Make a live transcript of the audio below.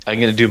I'm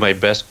going to do my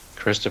best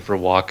Christopher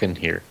Walken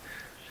here.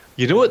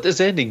 You know what this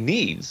ending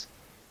needs?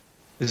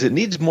 Is it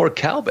needs more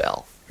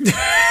cowbell.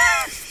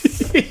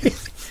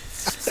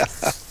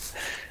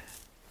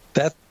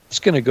 That's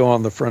going to go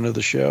on the front of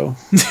the show.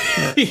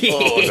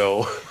 Oh,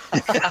 no.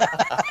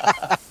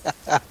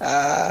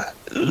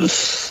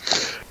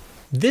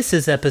 This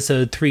is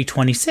episode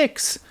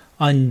 326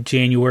 on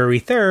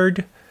January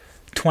 3rd,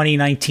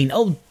 2019.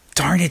 Oh,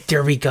 darn it.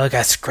 There we go. I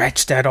got to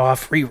scratch that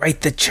off.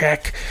 Rewrite the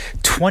check.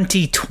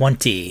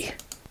 2020.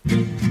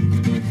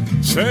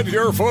 Set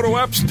your photo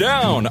apps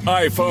down,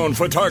 iPhone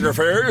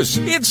photographers.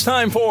 It's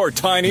time for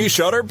Tiny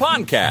Shutter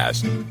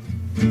Podcast.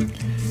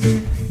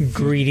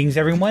 Greetings,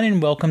 everyone,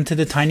 and welcome to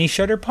the Tiny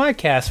Shutter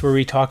Podcast, where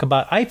we talk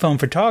about iPhone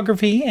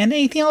photography and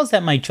anything else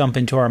that might jump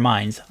into our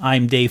minds.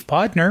 I'm Dave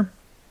Podner.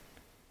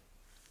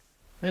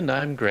 And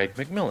I'm Greg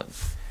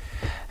McMillan.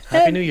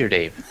 Happy New Year,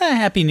 Dave.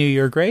 Happy New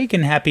Year, Greg,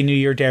 and Happy New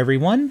Year to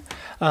everyone.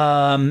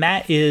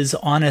 Matt is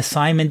on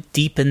assignment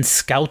deep in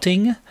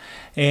scouting,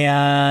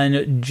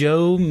 and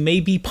Joe may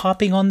be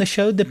popping on the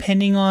show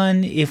depending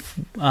on if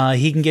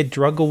he can get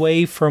drug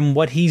away from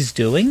what he's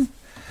doing.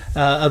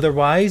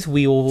 Otherwise,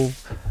 we will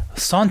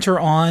saunter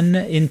on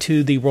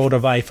into the world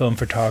of iPhone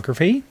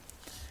photography.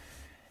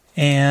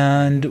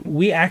 And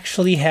we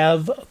actually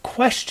have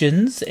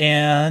questions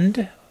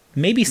and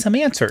maybe some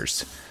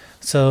answers.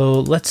 So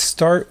let's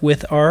start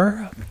with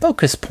our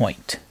focus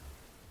point.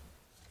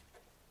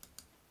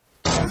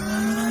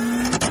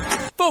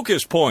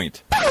 Focus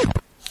point.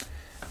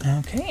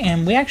 Okay,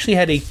 and we actually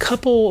had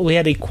we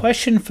had a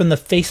question from the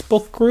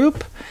Facebook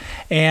group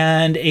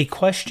and a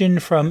question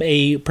from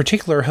a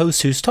particular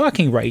host who's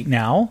talking right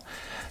now.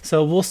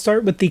 So we'll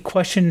start with the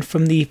question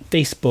from the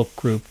Facebook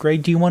group.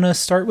 Greg, do you want to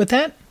start with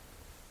that?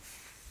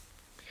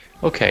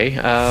 Okay.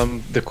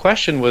 The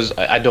question was,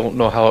 I don't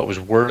know how it was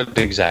worded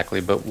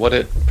exactly, but what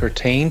it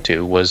pertained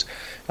to was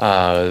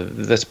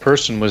this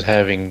person was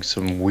having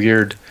some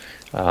weird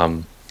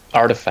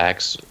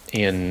artifacts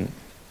in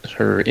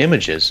her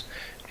images,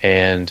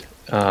 and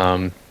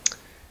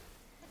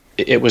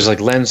it was like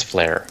lens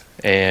flare,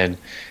 and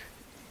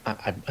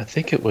I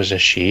think it was a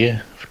she.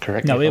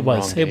 Correct? No, it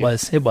was. It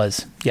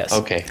was. Yes.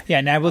 Okay. Yeah,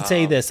 and I will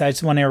say this. I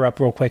just want to interrupt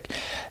real quick.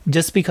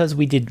 Just because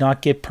we did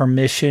not get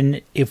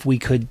permission, if we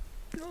could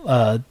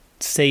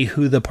say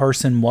who the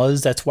person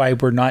was, that's why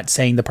we're not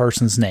saying the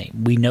person's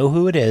name. We know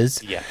who it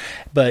is. Yeah.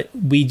 But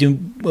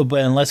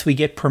unless we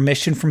get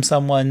permission from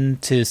someone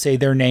to say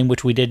their name,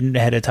 which we didn't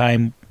ahead of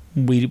time,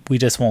 we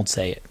just won't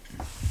say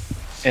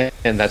it.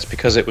 And that's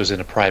because it was in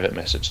a private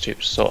message too.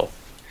 So,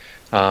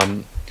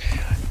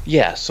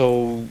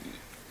 so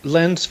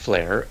lens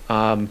flare,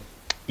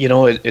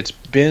 it's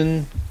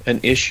been an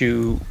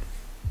issue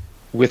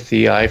with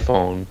the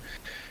iPhone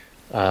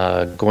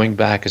going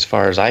back as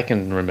far as I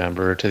can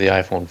remember to the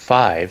iPhone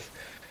 5.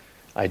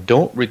 I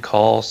don't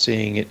recall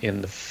seeing it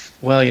in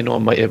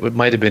it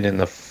might have been in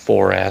the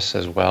 4S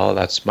as well.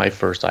 That's my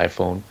first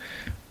iPhone.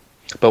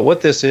 But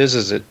what this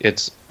is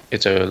it's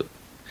a,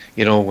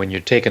 when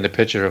you're taking a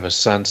picture of a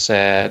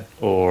sunset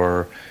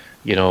or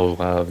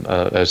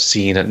a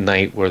scene at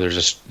night where there's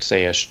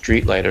a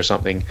street light or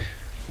something,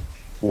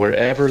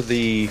 wherever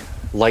the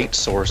light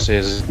source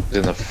is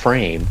in the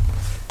frame,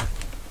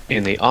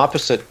 in the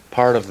opposite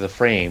part of the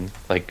frame,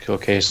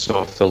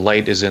 so if the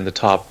light is in the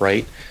top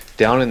right,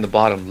 down in the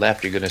bottom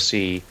left, you're going to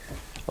see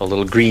a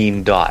little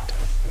green dot.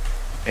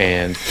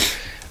 And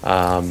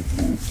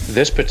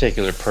this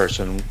particular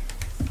person,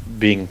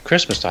 being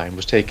Christmas time,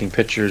 was taking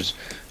pictures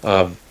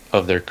of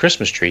their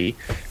Christmas tree,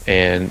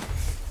 and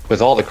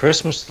with all the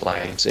Christmas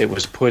lights, it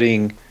was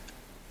putting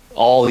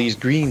all these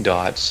green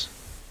dots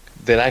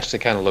that actually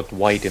kind of looked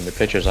white in the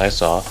pictures I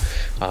saw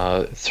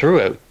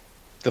throughout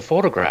the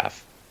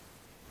photograph.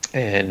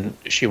 And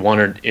she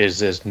wondered, is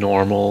this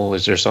normal?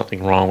 Is there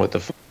something wrong with the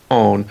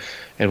phone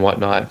and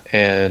whatnot?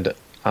 And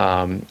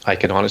I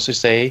can honestly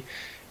say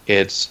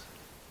it's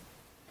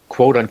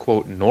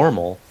quote-unquote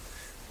normal,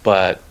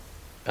 but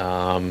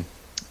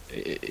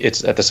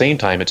it's at the same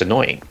time, it's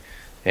annoying.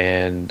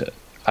 And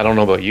I don't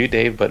know about you,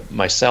 Dave, but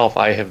myself,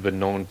 I have been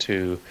known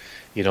to,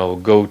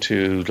 go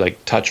to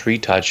like touch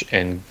retouch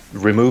and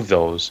remove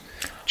those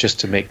just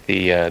to make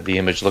the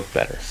image look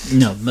better.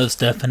 No, most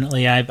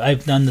definitely.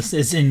 I've done this.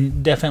 It's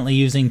definitely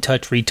using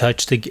touch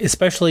retouch,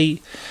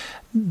 especially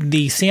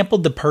the sample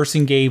the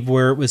person gave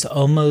where it was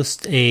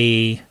almost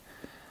a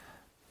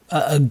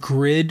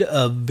grid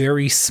of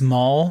very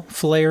small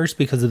flares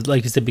because of,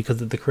 like you said,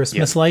 because of the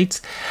Christmas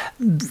lights.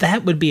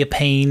 That would be a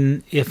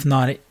pain, if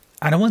not,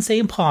 I don't want to say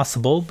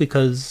impossible,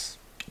 because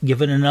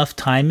given enough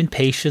time and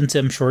patience,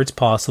 I'm sure it's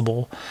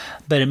possible,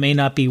 but it may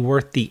not be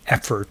worth the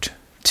effort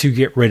to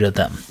get rid of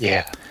them.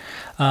 Yeah.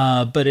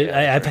 But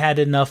I've had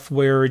enough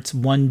where it's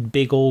one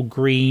big old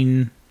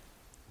green,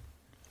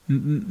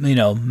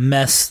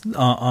 mess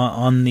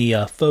on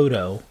the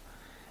photo,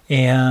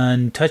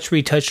 and touch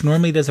retouch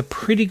normally does a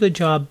pretty good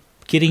job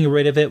getting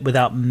rid of it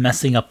without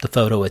messing up the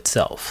photo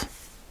itself.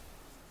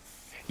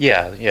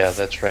 Yeah,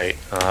 that's right.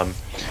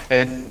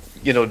 And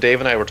Dave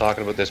and I were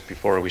talking about this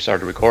before we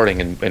started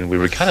recording, and we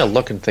were kind of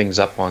looking things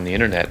up on the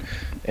internet,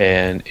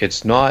 and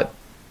it's not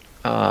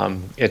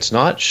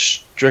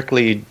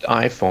strictly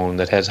iPhone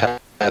that has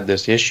had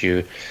this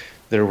issue.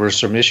 There were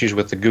some issues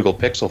with the Google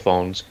Pixel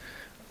phones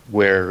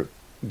where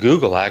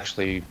Google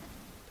actually,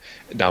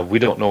 now we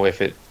don't know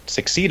if it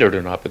succeeded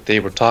or not, but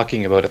they were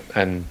talking about it,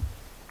 and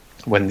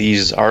when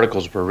these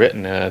articles were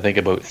written, I think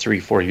about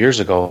 3-4 years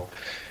ago,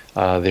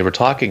 they were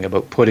talking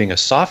about putting a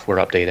software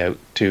update out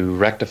to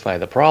rectify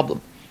the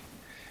problem.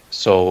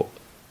 So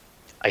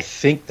I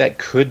think that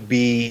could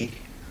be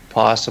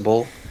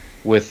possible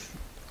with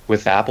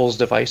Apple's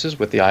devices,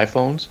 with the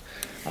iPhones.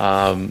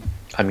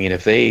 I mean,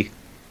 if they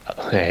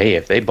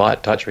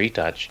bought Touch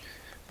Retouch,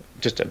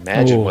 just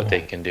imagine what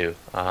they can do,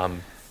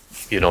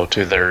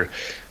 to their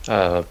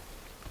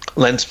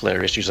lens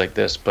flare issues like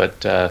this.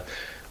 But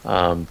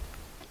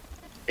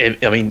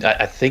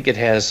I think it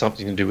has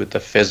something to do with the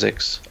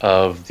physics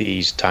of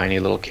these tiny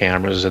little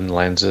cameras and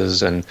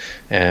lenses, and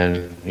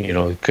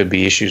it could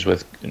be issues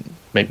with,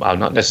 maybe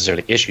not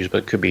necessarily issues,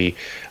 but it could be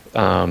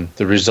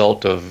the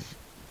result of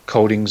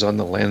coatings on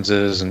the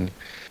lenses, and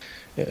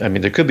I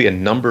mean there could be a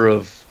number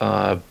of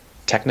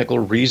technical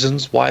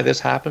reasons why this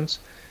happens,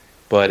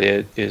 but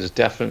it is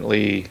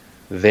definitely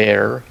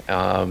there.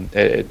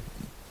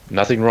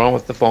 Nothing wrong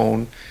with the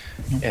phone,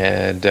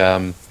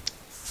 and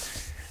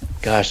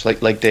gosh,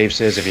 like Dave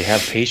says, if you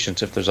have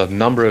patience, if there's a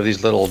number of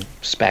these little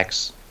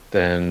specks,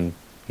 then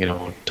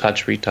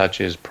Touch Retouch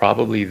is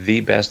probably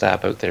the best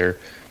app out there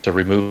to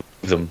remove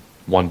them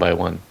one by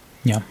one.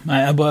 Yeah,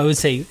 I would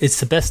say it's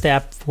the best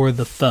app for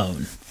the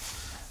phone.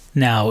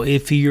 Now,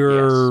 if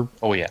you're,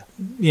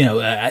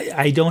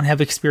 I don't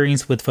have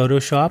experience with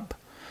Photoshop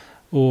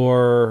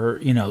or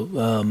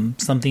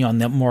something on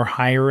that more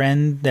higher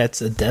end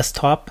that's a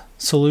desktop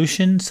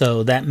solution,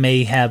 so that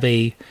may have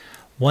a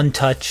one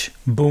touch,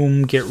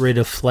 boom, get rid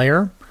of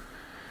flare.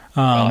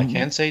 Well, I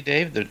can say,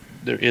 Dave,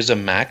 there is a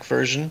Mac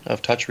version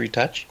of Touch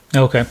Retouch.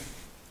 Okay.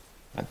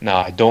 Now,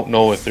 I don't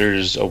know if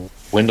there's a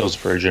Windows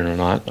version or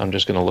not. I'm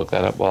just going to look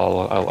that up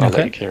while I'll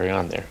let you carry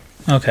on there.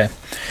 Okay.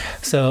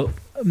 So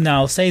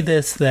now say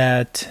this,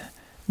 that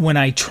when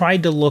I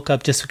tried to look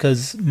up, just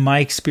because my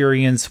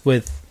experience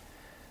with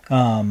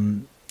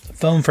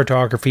phone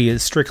photography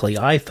is strictly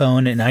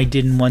iPhone, and I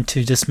didn't want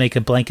to just make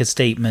a blanket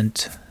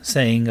statement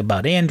saying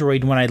about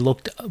Android. When I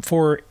looked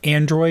for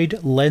Android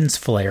lens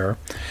flare,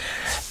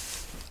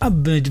 a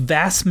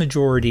vast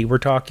majority, we're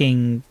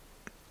talking,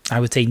 I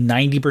would say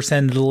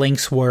 90% of the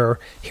links were,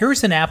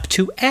 here's an app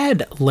to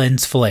add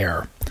lens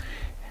flare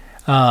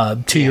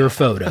to your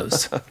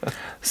photos.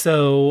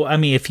 So, I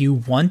mean, if you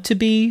want to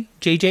be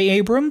J.J.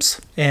 Abrams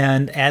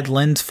and add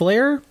lens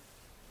flare,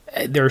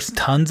 there's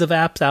tons of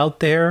apps out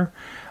there.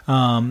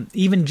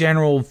 Even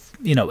general,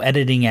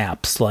 editing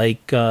apps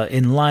like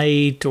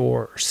Enlight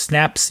or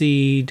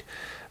Snapseed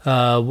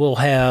will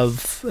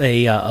have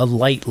a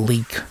light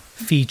leak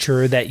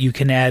feature that you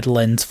can add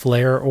lens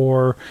flare,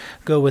 or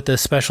go with a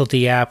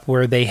specialty app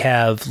where they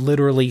have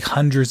literally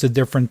hundreds of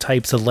different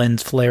types of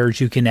lens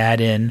flares you can add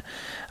in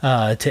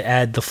to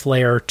add the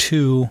flare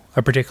to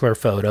a particular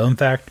photo. In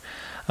fact,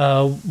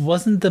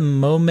 wasn't the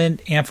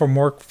Moment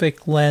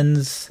anamorphic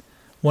lens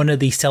one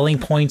of the selling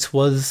points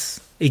was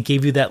it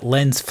gave you that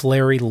lens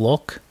flary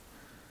look?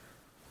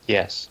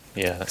 Yes,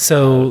 yeah.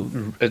 So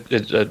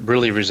it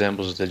really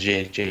resembles the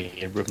J.J.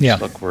 Abrams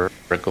look, where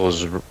it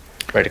goes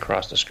right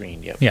across the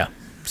screen. Yep. Yeah.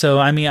 So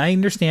I mean, I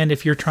understand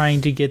if you're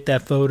trying to get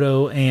that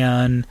photo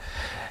and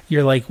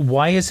you're like,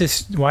 why is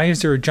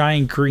there a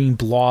giant green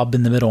blob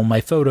in the middle of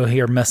my photo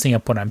here messing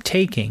up what I'm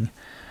taking?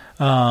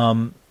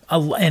 And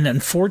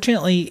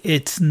unfortunately,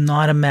 it's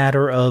not a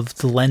matter of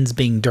the lens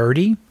being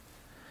dirty.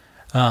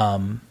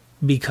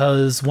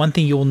 Because one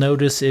thing you'll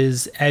notice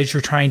is as you're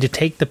trying to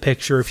take the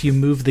picture, if you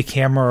move the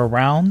camera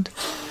around,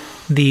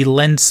 the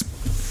lens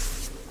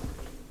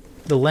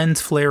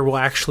flare will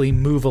actually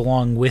move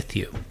along with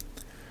you.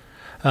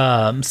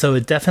 So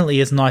it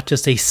definitely is not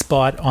just a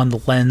spot on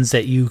the lens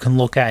that you can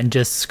look at and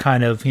just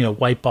kind of,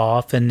 wipe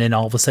off, and then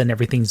all of a sudden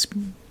everything's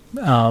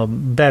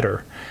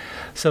better.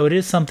 So it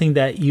is something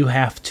that you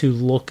have to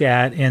look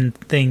at and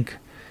think.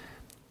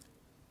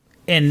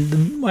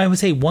 And I would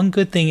say one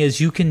good thing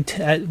is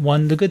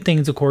one of the good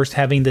things, of course,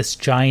 having this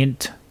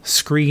giant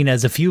screen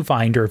as a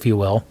viewfinder, if you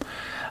will.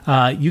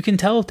 You can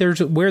tell if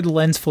there's where the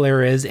lens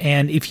flare is,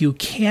 and if you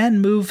can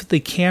move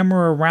the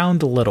camera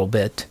around a little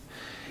bit,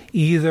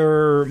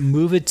 either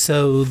move it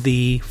so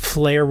the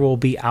flare will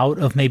be out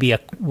of maybe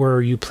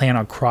where you plan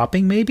on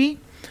cropping, maybe,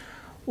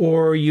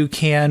 or you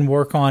can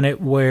work on it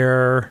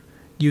where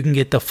you can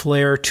get the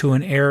flare to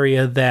an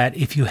area that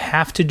if you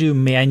have to do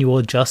manual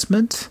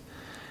adjustments,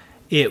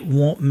 it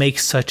won't make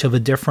such of a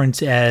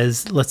difference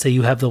as, let's say,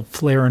 you have the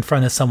flare in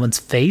front of someone's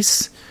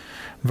face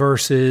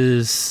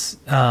versus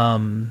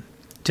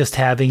just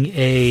having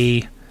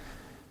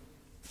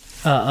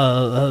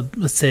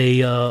let's say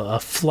a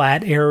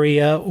flat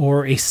area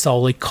or a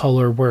solid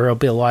color where it'll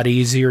be a lot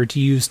easier to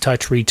use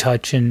Touch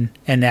Retouch and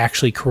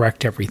actually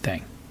correct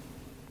everything.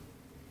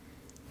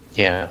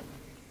 Yeah.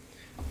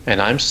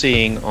 And I'm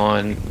seeing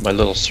on my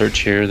little search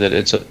here that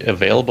it's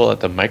available at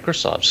the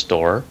Microsoft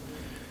Store.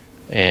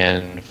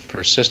 And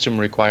for system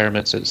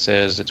requirements, it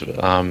says it's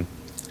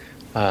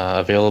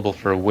available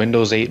for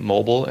Windows 8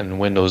 Mobile and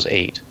Windows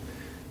 8.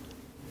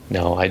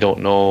 Now, I don't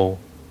know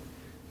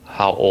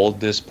how old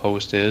this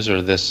post is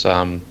or this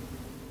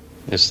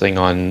this thing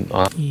on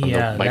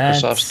Yeah, the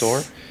Microsoft that's-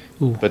 Store,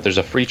 Ooh. but there's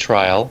a free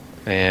trial,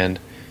 and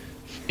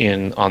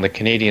on the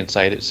Canadian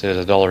site it says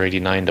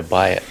 $1.89 to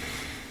buy it.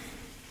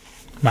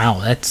 Wow,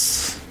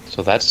 that's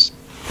So that's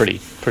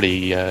pretty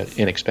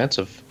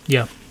inexpensive.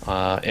 yeah.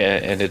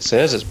 And it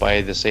says it's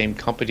by the same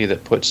company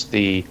that puts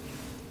the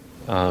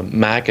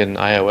Mac and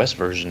iOS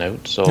version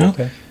out. So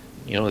Okay.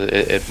 you know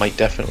it might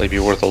definitely be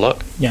worth a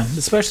look. Yeah,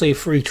 especially a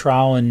free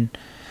trial and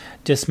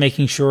just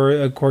making sure,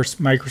 of course,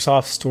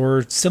 Microsoft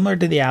Store, similar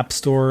to the App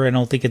Store, I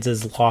don't think it's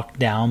as locked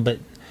down, but,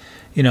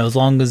 you know, as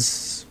long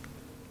as,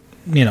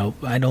 you know,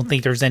 I don't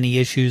think there's any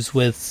issues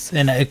with,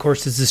 and of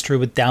course, this is true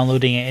with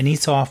downloading any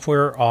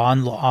software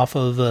off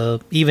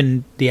of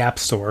even the App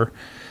Store.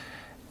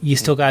 You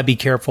still got to be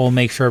careful and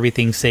make sure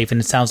everything's safe. And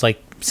it sounds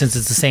like since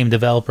it's the same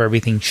developer,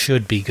 everything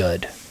should be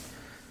good.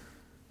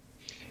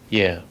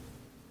 Yeah.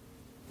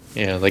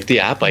 Yeah, like the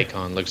app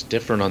icon looks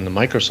different on the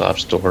Microsoft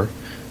Store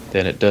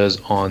than it does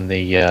on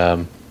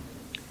the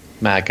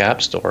Mac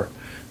App Store.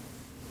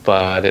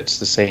 But it's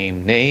the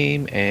same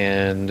name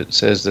and it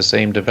says the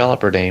same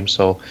developer name.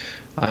 So,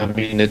 I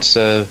mean, it's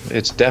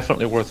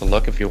definitely worth a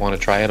look if you want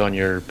to try it on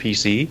your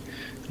PC.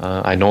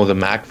 I know the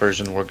Mac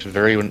version works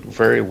very,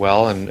 very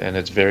well, and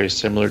it's very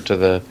similar to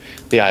the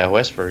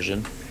iOS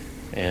version.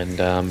 And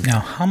Now,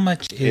 how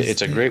much is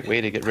it's a great way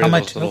to get rid how of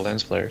much- those little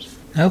lens flares.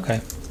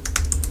 Okay.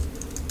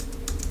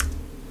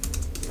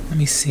 Let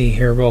me see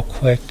here real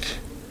quick.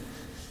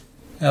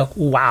 Oh,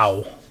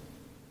 wow.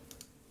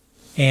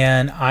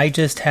 And I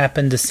just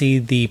happened to see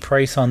the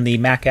price on the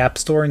Mac App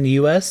Store in the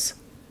US.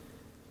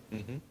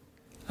 Mm-hmm.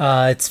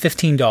 It's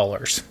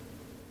 $15.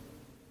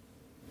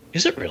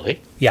 Is it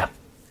really? Yeah.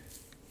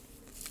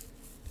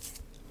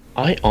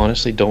 I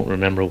honestly don't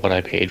remember what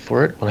I paid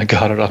for it when I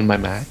got it on my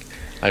Mac.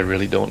 I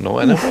really don't know,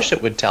 and I wish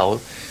it would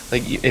tell.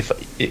 Like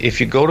if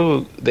you go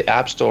to the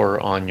App Store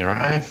on your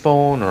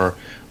iPhone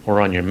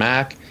or on your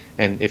Mac,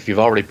 and if you've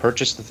already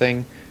purchased the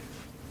thing,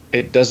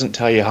 it doesn't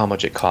tell you how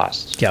much it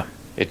costs. Yeah.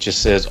 It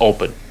just says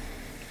open.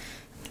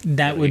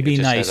 That would It be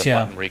just nice, has a yeah.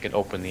 button where you can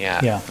open the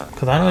app. Yeah,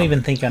 because I don't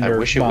even think under. I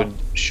wish it well, would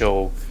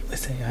show.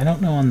 let's see, I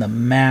don't know on the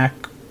Mac,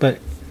 but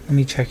let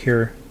me check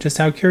here. Just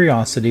out of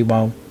curiosity,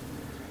 while.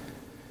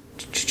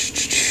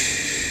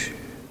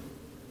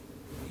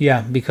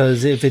 Yeah,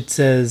 because if it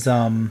says,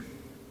 I'm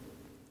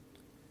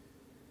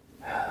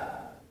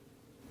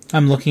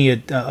looking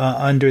at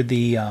under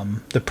the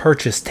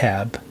purchase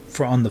tab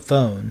for on the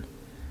phone,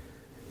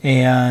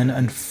 and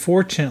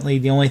unfortunately,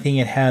 the only thing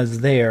it has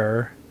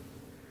there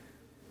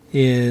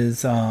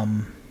is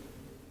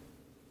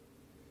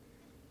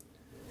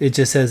it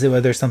just says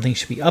whether something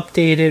should be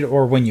updated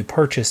or when you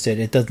purchased it.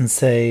 It doesn't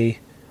say,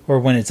 or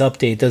when it's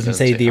updated, it doesn't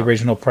say the how.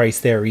 original price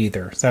there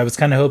either. So I was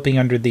kind of hoping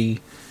under the,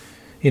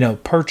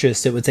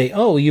 purchased, it would say,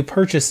 oh, you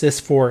purchased this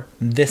for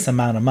this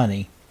amount of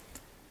money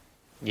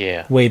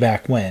Yeah. way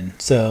back when.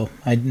 So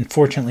I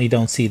unfortunately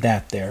don't see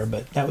that there,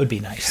 but that would be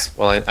nice.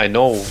 Well, I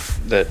know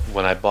that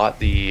when I bought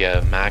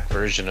the Mac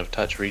version of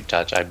Touch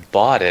Retouch, I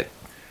bought it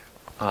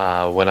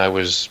when I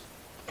was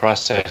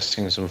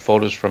processing some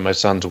photos from my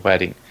son's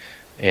wedding.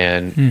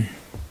 And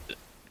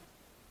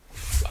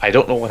I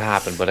don't know what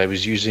happened, but I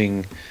was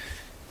using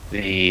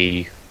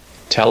the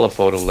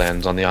telephoto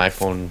lens on the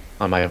iPhone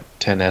on my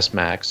 10s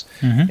Max,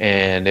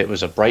 and it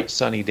was a bright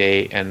sunny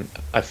day, and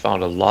I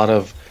found a lot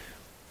of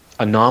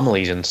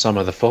anomalies in some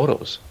of the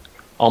photos,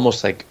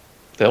 almost like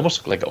they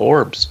almost look like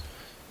orbs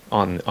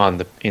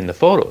in the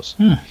photos.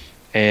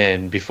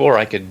 And before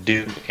I could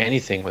do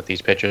anything with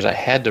these pictures, I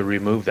had to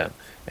remove them.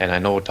 And I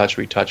know Touch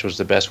Retouch was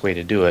the best way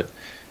to do it.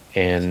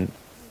 And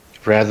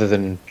rather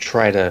than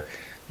try to,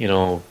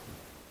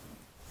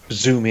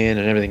 zoom in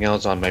and everything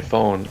else on my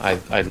phone,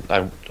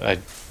 I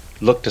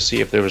looked to see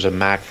if there was a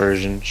Mac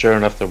version. Sure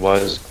enough, there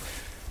was.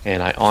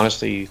 And I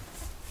honestly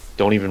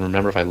don't even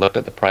remember if I looked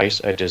at the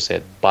price. I just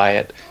said buy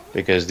it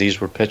because these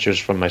were pictures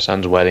from my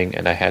son's wedding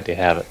and I had to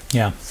have it.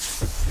 Yeah.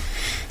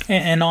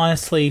 And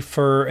honestly,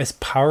 for as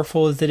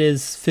powerful as it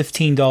is,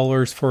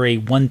 $15 for a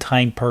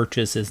one-time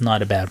purchase is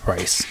not a bad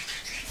price.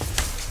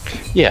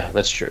 Yeah,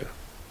 that's true.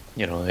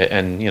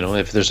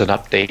 If there's an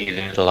update,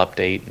 it'll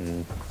update,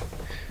 and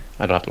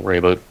I don't have to worry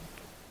about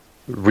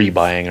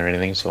rebuying or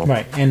anything. So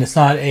Right, and it's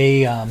not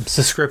a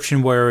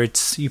subscription where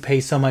it's you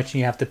pay so much and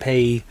you have to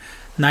pay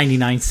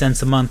 99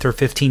 cents a month or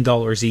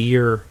 $15 a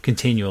year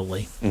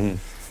continually.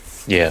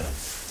 yeah,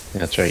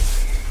 that's right.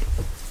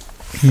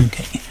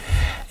 Okay.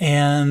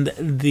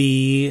 And do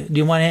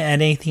you want to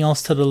add anything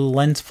else to the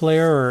lens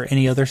flare or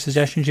any other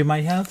suggestions you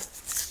might have?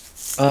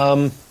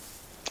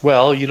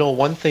 Well,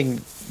 one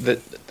thing that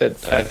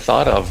I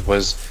thought of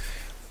was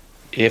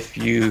if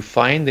you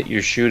find that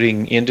you're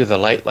shooting into the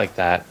light like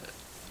that,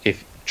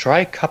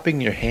 try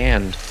cupping your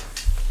hand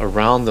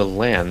around the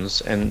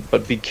lens,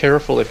 but be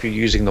careful if you're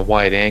using the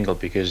wide angle,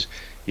 because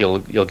you'll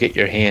get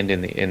your hand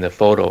in the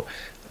photo.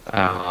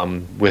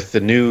 With the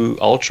new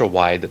ultra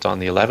wide that's on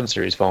the 11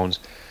 series phones,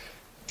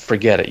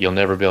 forget it. You'll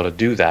never be able to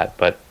do that.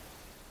 But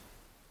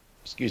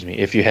excuse me,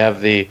 if you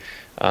have the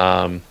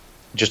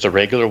just a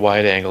regular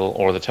wide angle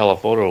or the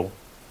telephoto,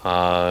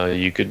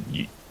 you could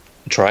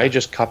try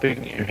just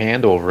cupping your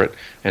hand over it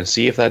and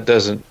see if that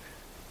doesn't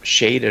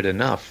shade it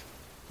enough,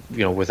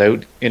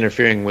 without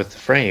interfering with the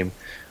frame,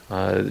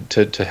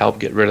 to help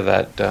get rid of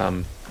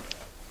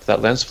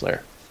that lens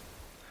flare.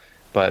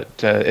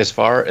 But as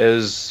far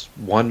as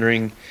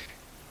wondering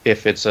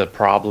if it's a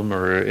problem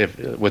or if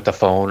with the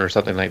phone or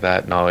something like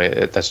that, no,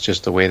 that's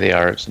just the way they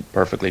are. It's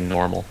perfectly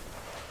normal.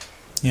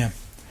 Yeah.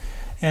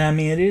 And I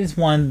mean, it is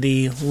one of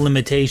the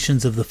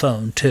limitations of the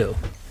phone too,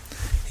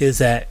 is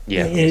that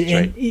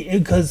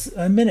because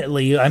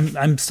admittedly,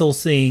 I'm still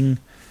seeing,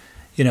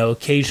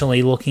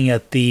 occasionally looking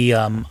at the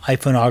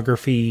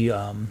iPhoneography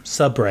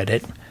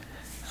subreddit,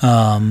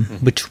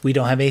 which we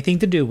don't have anything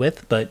to do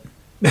with, but.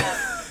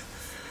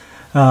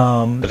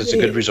 But it's a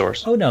good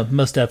resource. Oh no,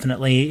 most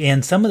definitely.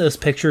 And some of those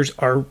pictures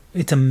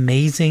it's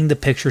amazing the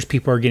pictures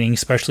people are getting,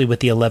 especially with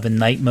the 11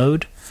 night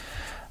mode.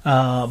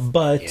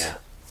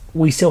 But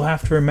we still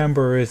have to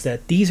remember is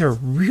that these are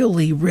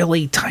really,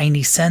 really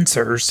tiny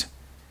sensors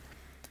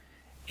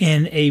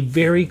in a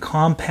very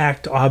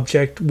compact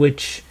object,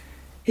 which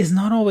is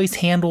not always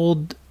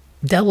handled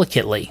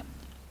delicately.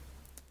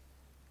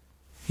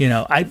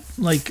 I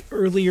like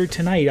earlier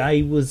tonight,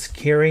 I was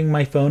carrying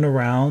my phone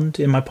around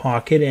in my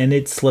pocket and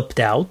it slipped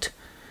out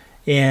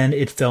and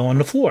it fell on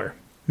the floor.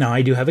 Now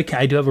I do have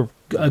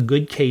a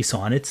good case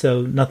on it,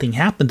 so nothing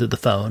happened to the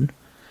phone.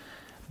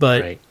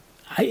 But right.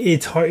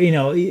 It's hard,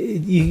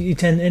 you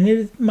tend,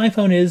 and my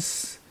phone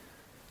is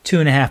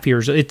 2.5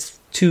 years. It's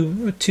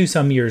two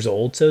some years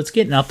old, so it's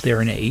getting up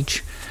there in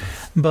age.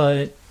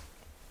 But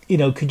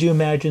could you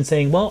imagine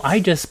saying, well, I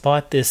just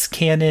bought this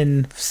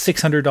Canon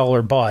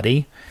 $600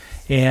 body.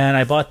 And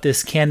I bought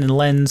this Canon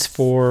lens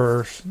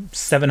for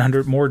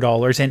 $700 more,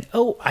 and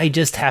I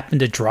just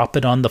happened to drop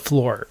it on the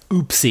floor.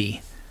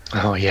 Oopsie.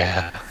 Oh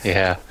yeah.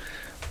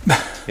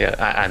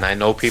 And I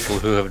know people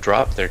who have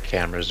dropped their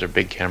cameras, their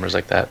big cameras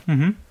like that.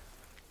 Mm-hmm.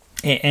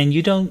 And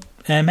you don't.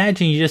 I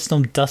imagine you just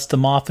don't dust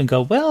them off and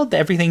go, well,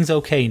 everything's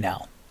okay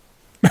now.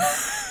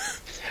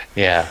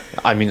 Yeah,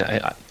 I mean,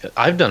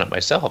 I've done it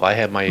myself. I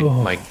had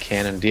my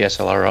Canon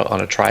DSLR out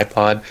on a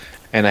tripod,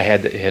 and I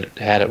had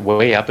it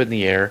way up in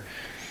the air.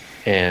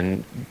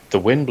 And the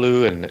wind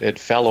blew and it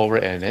fell over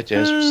and it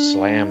just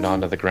slammed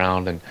onto the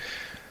ground. And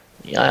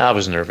I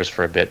was nervous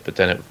for a bit, but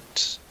then it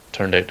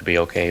turned out to be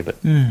okay. But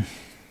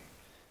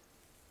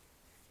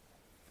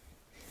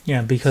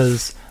yeah,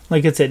 because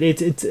like I said,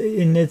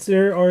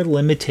 there are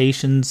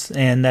limitations,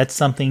 and that's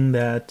something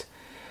that,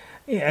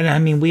 and I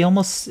mean, we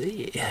almost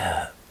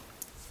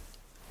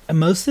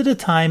most of the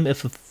time,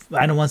 if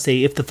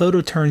the photo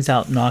turns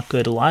out not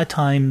good, a lot of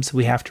times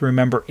we have to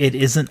remember it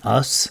isn't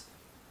us.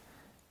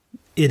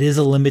 It is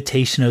a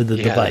limitation of the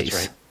device.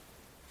 That's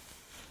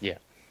right. Yeah.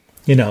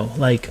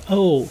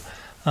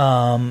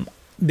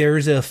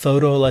 There's a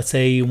photo, let's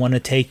say you want to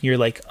take, and you're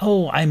like,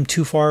 I'm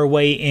too far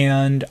away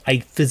and I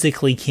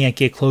physically can't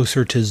get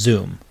closer to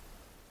zoom.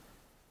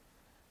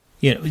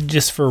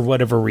 Just for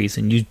whatever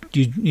reason.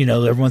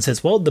 Everyone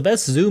says, well, the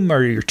best zoom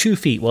are your 2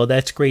 feet. Well,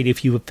 that's great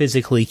if you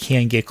physically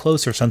can get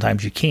closer.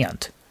 Sometimes you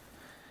can't.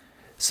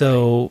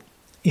 So,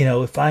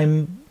 if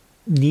I'm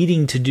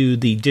needing to do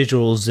the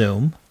digital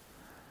zoom,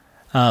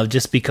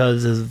 just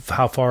because of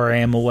how far I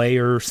am away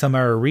or some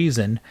other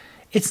reason,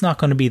 it's not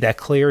going to be that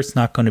clear. It's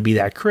not going to be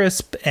that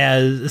crisp,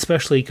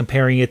 especially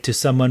comparing it to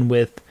someone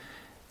with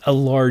a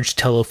large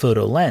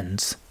telephoto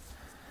lens.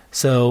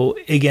 So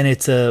again,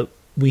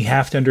 we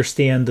have to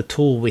understand the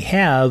tool we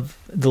have,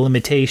 the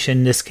limitation,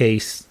 in this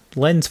case,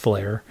 lens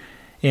flare,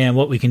 and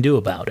what we can do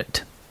about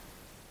it.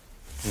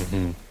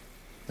 Mm-hmm.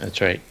 That's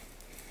right.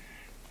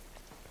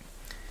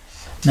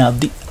 Now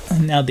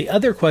the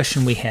other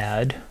question we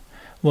had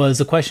was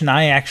a question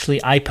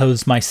I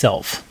posed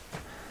myself.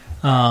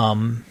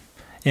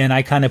 And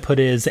I kind of put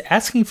it as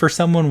asking for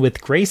someone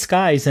with gray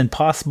skies and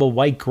possible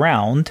white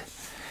ground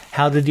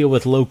how to deal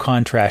with low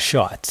contrast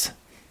shots.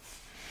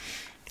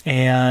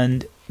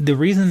 And the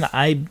reason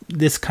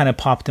this kind of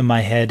popped in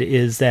my head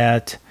is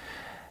that,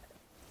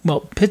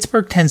 well,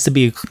 Pittsburgh tends to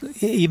be,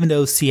 even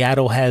though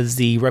Seattle has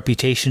the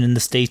reputation in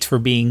the States for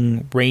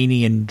being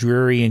rainy and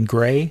dreary and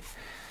gray,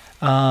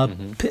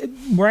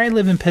 where I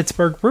live in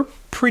Pittsburgh, we're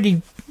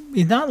pretty...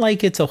 It's not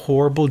like it's a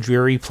horrible,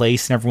 dreary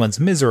place and everyone's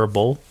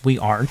miserable. We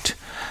aren't.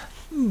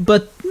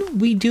 But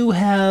we do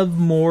have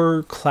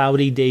more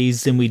cloudy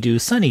days than we do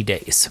sunny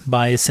days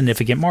by a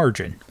significant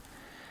margin.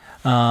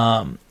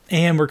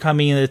 And we're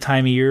coming in at a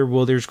time of year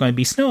where there's going to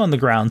be snow on the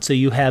ground. So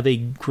you have a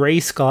gray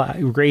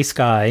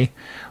sky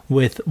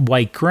with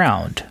white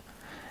ground.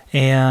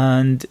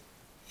 And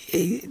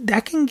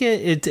that can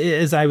get it,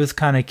 as I was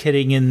kind of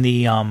kidding in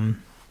the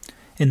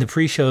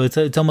pre-show,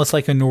 it's almost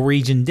like a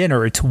Norwegian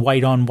dinner. It's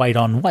white on white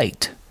on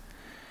white.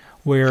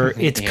 where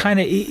it's kind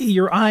of,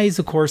 your eyes,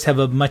 of course, have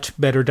a much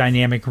better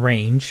dynamic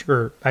range,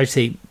 or I'd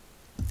say,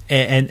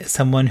 and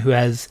someone who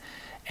has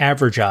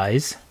average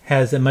eyes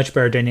has a much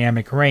better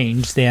dynamic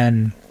range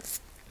than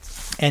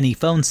any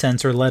phone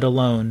sensor, let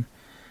alone,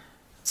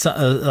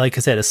 like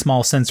I said, a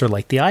small sensor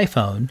like the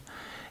iPhone,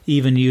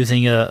 even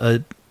using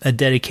a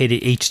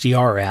dedicated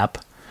HDR app.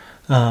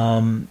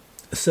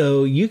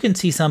 So you can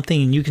see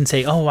something and you can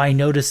say, oh, I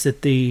noticed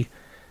that the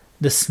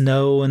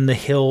snow and the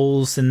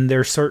hills, and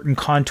there's certain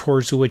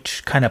contours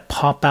which kind of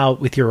pop out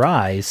with your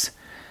eyes.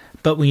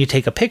 But when you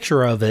take a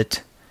picture of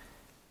it,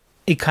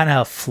 it kind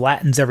of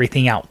flattens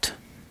everything out.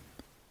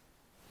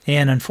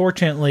 And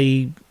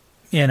unfortunately,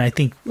 and I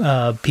think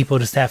people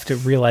just have to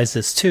realize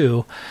this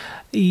too,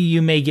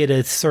 you may get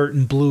a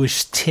certain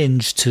bluish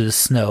tinge to the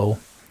snow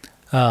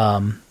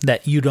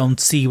that you don't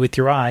see with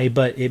your eye,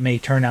 but it may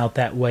turn out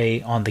that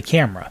way on the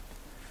camera.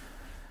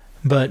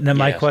 But now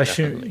my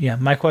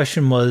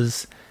question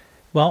was,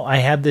 well, I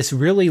have this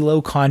really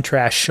low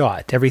contrast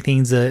shot.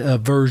 Everything's a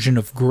version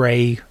of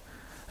gray,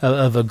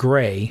 of a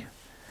gray.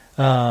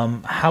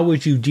 How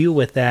would you deal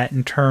with that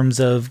in terms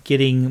of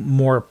getting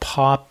more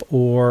pop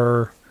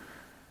or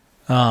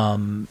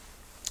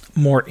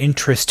more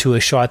interest to a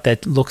shot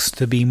that looks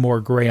to be more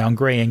gray on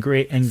gray?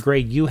 And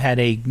Greg, you had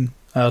a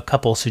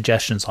couple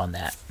suggestions on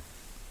that.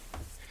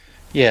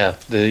 Yeah,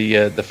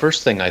 the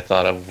first thing I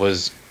thought of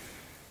was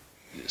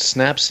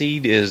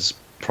Snapseed is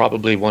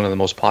probably one of the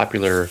most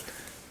popular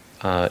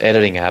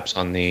editing apps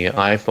on the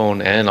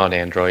iPhone and on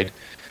Android.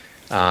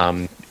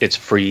 It's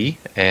free,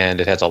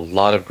 and it has a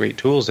lot of great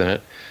tools in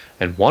it.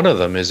 And one of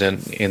them is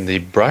in the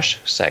brush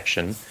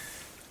section.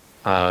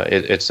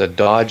 It's a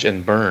dodge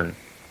and burn.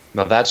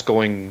 Now that's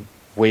going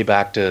way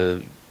back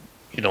to,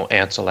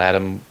 Ansel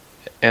Adams,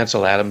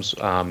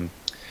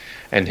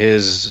 and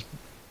his,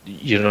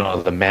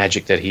 the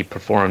magic that he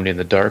performed in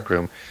the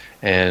darkroom.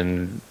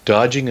 And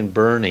dodging and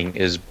burning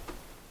is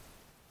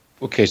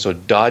okay. So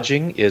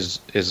dodging is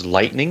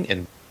lightning,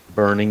 and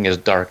burning is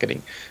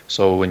darkening.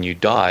 So when you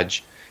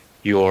dodge,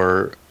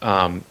 so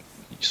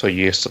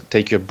you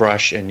take your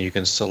brush and you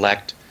can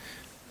select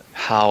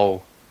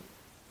how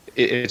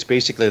it's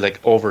basically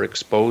like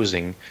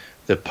overexposing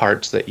the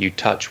parts that you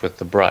touch with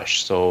the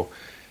brush. So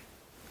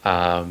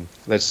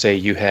let's say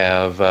you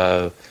have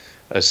a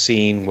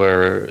scene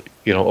where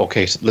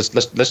okay, so let's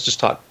just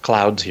talk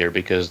clouds here,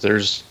 because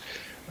there's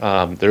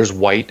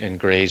white and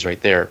grays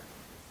right there,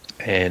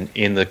 and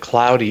in the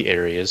cloudy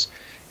areas,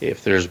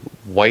 if there's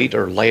white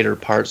or lighter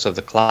parts of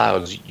the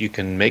clouds, you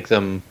can make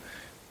them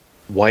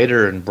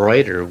whiter and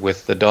brighter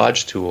with the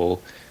dodge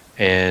tool,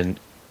 and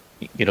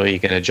you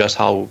can adjust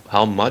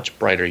how much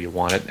brighter you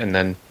want it, and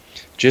then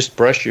just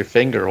brush your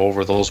finger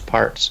over those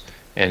parts,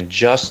 and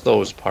just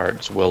those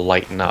parts will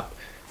lighten up.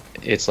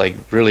 It's like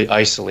really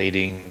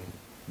isolating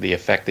the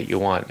effect that you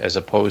want, as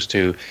opposed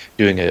to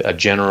doing a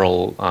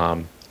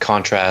general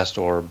contrast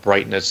or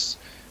brightness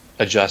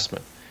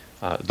adjustment.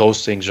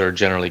 Those things are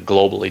generally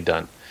globally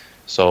done,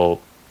 so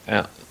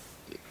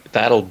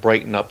that'll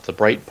brighten up the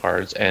bright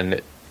parts.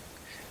 And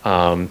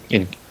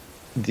in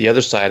the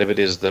other side of it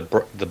is the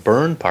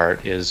burn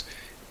part, is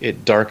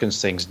it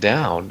darkens things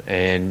down,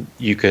 and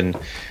you can,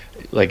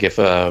 like, if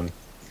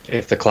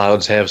the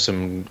clouds have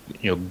some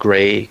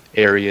gray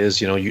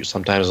areas, you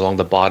sometimes along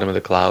the bottom of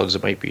the clouds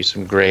it might be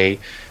some gray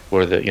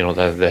where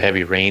the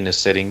heavy rain is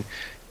sitting.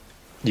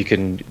 You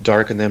can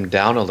darken them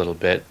down a little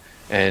bit,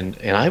 and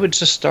I would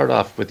just start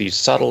off with these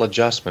subtle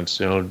adjustments.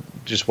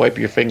 Just wipe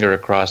your finger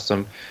across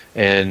them,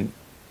 and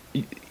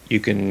you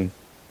can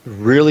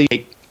really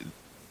make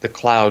the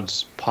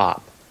clouds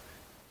pop.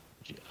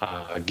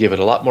 Give it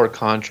a lot more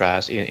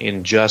contrast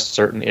in just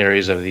certain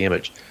areas of the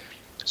image.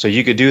 So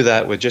you could do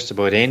that with just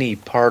about any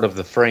part of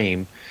the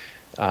frame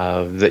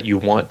that you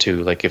want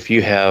to. Like if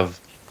you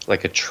have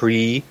like a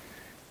tree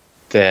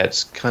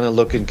that's kind of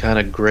looking kind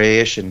of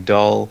grayish and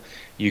dull,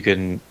 you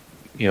can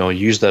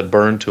use that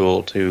burn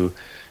tool to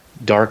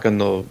darken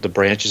the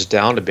branches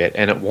down a bit,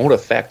 and it won't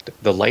affect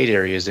the light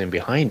areas in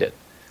behind it.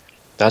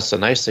 That's the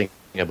nice thing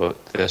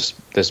about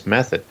this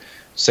method.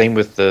 Same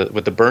with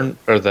the burn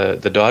or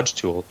the dodge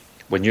tool.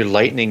 When you're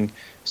lightening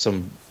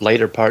some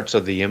lighter parts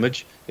of the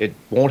image, it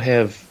won't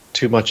have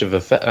too much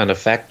of an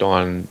effect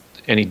on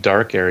any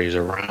dark areas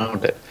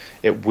around it.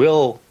 It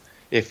will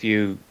if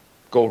you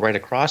go right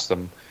across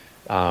them.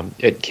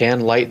 It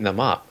can lighten them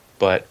up,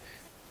 but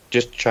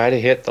just try to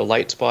hit the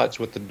light spots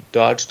with the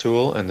dodge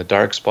tool and the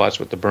dark spots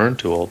with the burn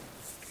tool,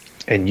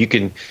 and you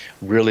can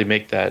really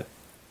make that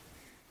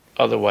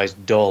otherwise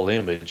dull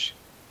image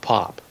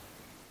pop.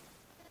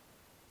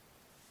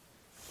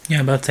 Yeah,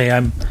 I'm about to say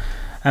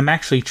I'm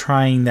actually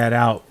trying that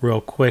out real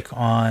quick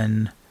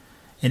on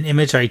an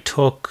image I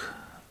took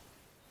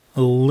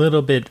a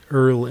little bit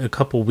early, a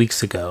couple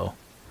weeks ago,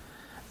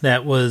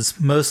 that was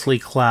mostly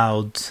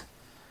clouds.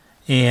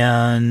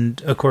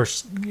 And of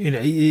course,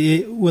 at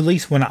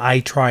least when I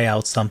try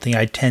out something,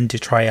 I tend to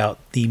try out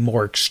the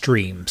more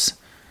extremes.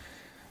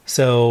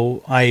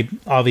 So I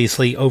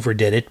obviously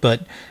overdid it,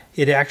 but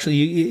it actually,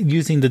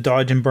 using the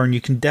dodge and burn,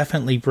 you can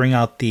definitely bring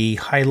out the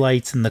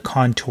highlights and the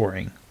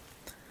contouring.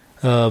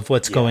 of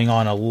what's going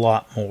on a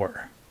lot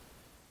more.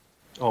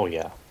 Oh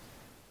yeah.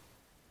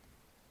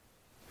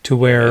 To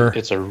where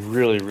it's a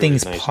really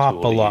things nice pop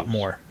tool a to lot use.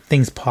 more.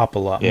 Things pop a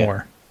lot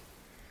more.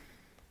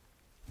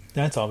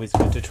 That's always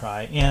good to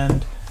try.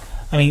 And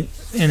I mean,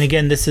 and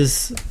again, this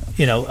is,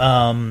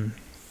 now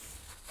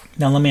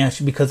let me ask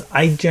you, because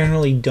I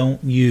generally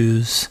don't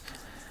use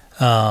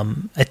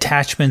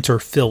attachments or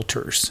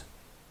filters.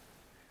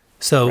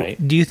 So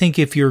do you think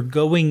if you're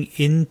going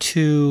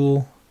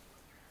into,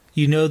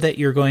 that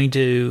you're going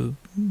to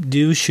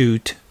do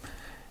shoot,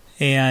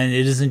 and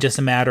it isn't just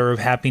a matter of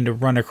having to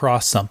run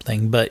across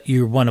something, but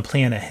you want to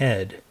plan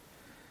ahead,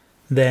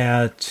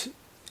 that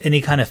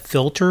any kind of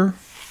filter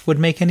would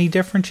make any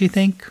difference, you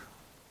think?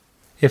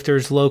 If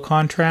there's low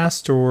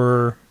contrast,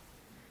 or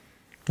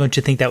don't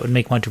you think that would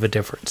make much of a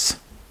difference?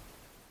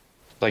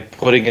 Like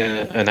putting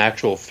an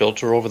actual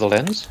filter over the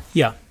lens?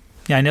 Yeah.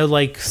 Yeah, I know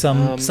like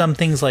some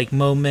things like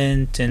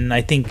Moment, and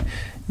I think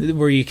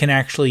where you can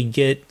actually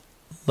get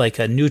like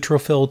a neutral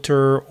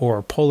filter or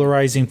a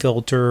polarizing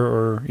filter,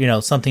 or,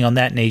 something on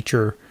that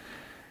nature,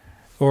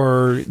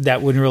 or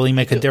that wouldn't really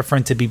make a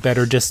difference. It'd be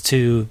better just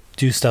to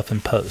do stuff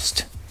in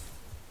post.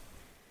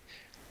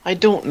 I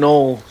don't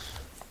know.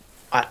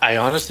 I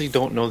honestly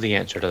don't know the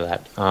answer to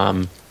that.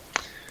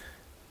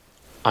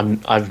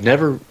 I've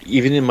never,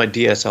 even in my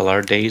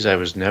DSLR days, I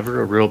was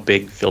never a real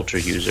big filter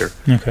user.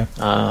 Okay.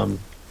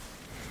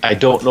 I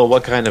don't know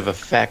what kind of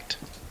effect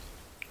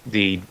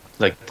the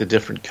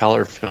different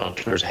color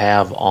filters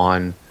have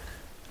on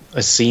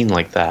a scene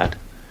like that.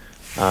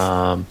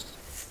 I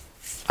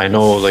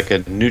know like a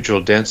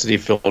neutral density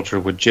filter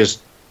would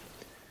just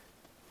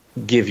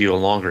give you a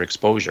longer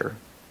exposure.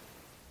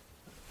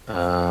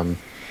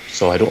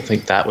 So I don't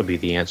think that would be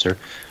the answer.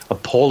 A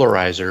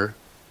polarizer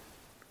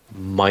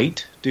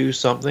might do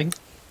something,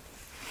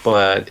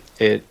 but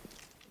it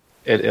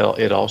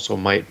also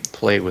might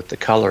play with the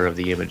color of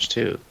the image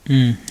too.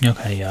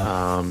 Okay,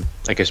 yeah.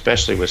 Like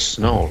especially with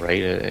snow,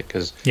 right?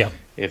 Because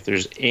if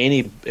there's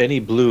any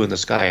blue in the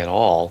sky at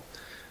all,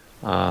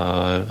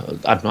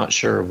 I'm not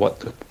sure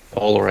what the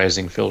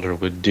polarizing filter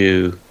would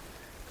do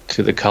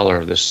to the color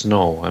of the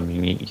snow. I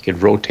mean, you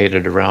could rotate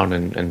it around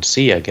and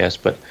see, I guess,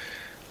 but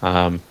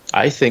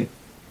I think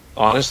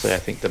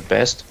the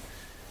best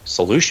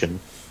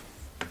solution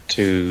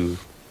to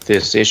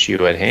this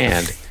issue at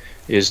hand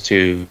is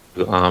to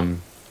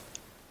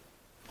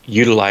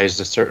utilize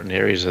the certain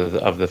areas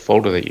of the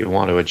photo that you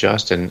want to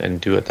adjust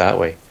and do it that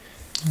way.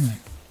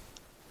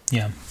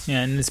 Yeah,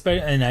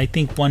 and I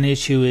think one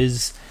issue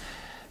is,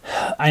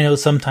 I know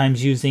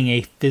sometimes using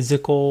a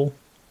physical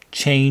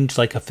change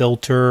like a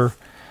filter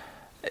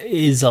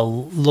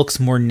looks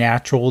more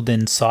natural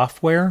than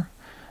software,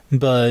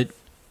 but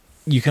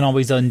you can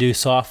always undo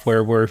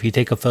software where if you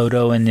take a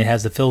photo and it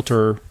has a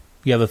filter,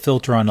 you have a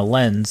filter on a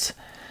lens,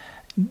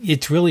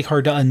 it's really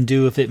hard to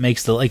undo if it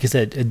makes like I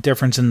said, a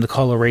difference in the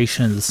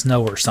coloration of the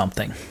snow or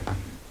something.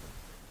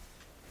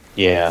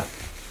 Yeah.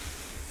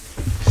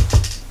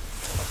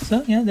 So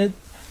that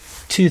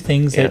two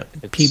things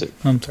that people.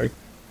 I'm sorry.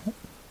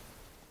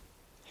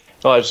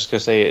 Oh, I was just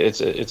gonna say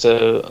it's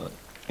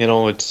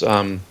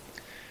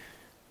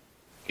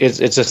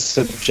a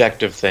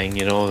subjective thing.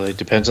 It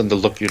depends on the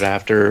look you're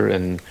after,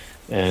 and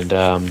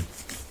there's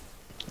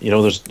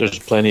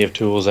plenty of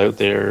tools out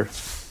there,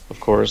 of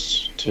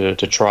course, to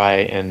try.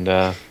 And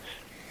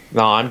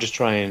now I'm just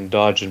trying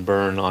dodge and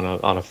burn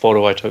on a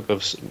photo I took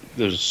of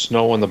there's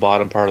snow on the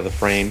bottom part of the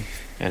frame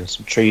and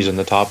some trees in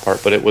the top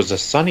part, but it was a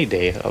sunny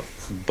day.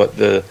 But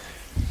the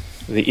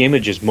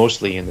image is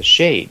mostly in the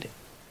shade,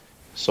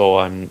 so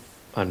I'm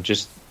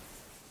just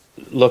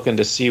looking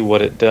to see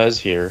what it does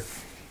here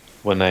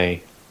when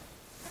I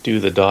do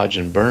the dodge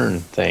and burn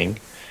thing.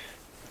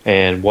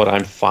 And what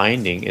I'm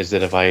finding is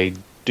that if I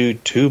do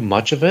too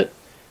much of it,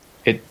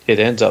 it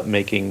ends up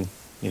making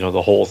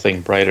the whole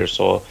thing brighter.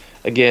 So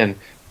again,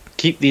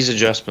 keep these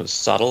adjustments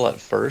subtle at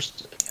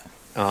first,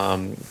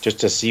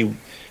 just to see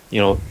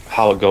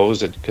how it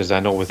goes, because I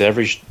know with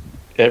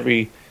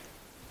every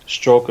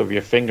stroke of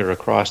your finger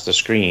across the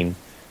screen,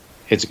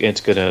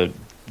 it's gonna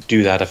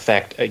do that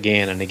effect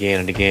again and again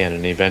and again,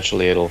 and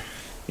eventually it'll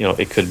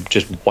it could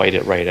just white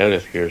it right out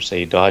if you're,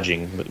 say,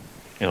 dodging, but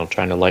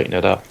trying to lighten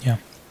it up. Yeah.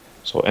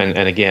 So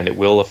and again, it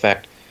will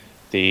affect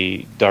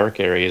the dark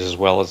areas as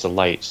well as the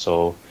light.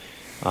 So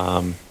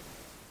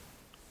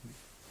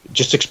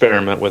just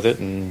experiment with it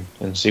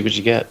and see what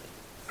you get.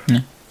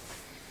 Yeah.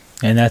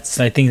 And I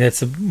think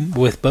that's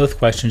with both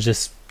questions.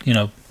 Just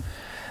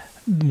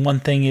one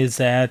thing is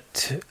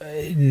that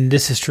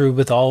this is true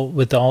with all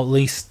at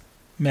least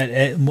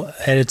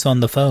edits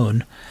on the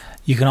phone.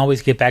 You can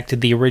always get back to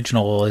the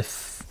original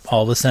if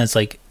all of a sudden it's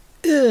like,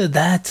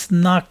 that's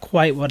not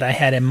quite what I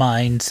had in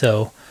mind.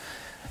 So,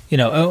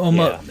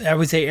 I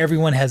would say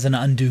everyone has an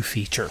undo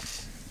feature,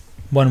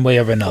 one way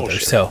or another. Oh, sure.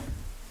 So,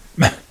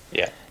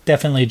 yeah,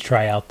 definitely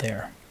try out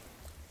there.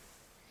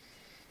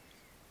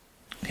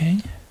 Okay.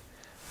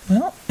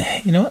 Well,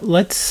 you know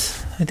what?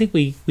 I think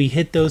we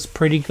hit those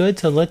pretty good.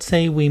 So let's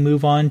say we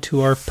move on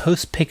to our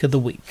post pick of the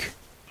week.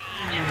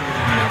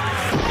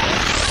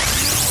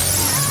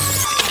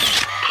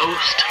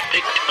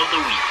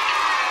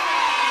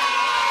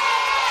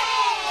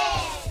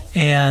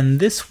 And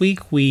this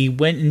week we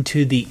went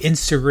into the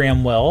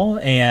Instagram well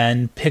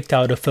and picked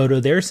out a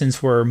photo there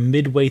since we're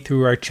midway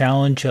through our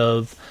challenge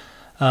of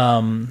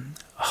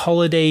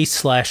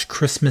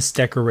holiday/Christmas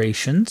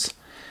decorations.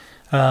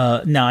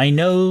 Now I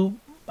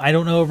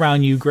don't know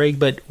around you, Greg,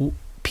 but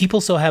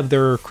people still have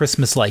their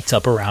Christmas lights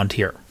up around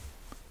here.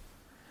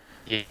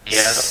 Yeah,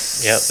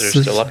 they're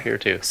still up here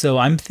too. So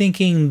I'm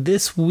thinking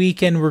this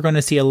weekend we're going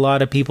to see a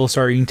lot of people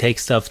starting to take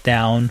stuff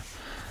down,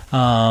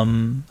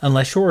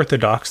 unless you're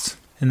Orthodox.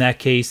 In that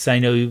case, I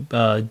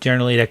know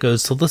generally that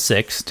goes till the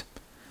 6th.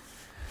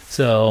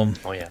 So,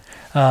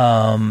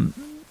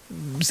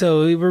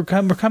 so we're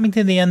coming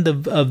to the end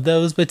of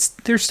those, but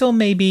there's still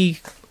maybe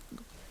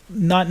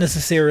not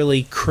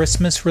necessarily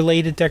Christmas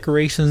related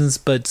decorations,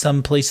 but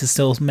some places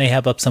still may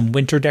have up some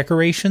winter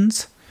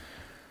decorations.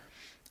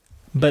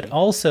 But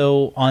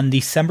also on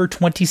December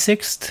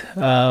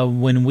 26th,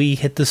 when we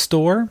hit the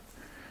store,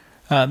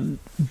 and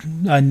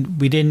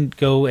we didn't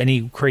go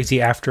any crazy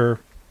after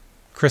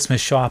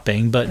Christmas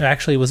shopping, but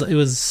actually it was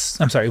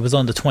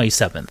on the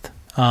 27th.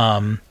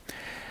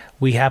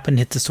 We happened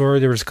to hit the store.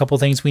 There was a couple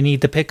things we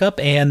needed to pick up,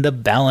 and the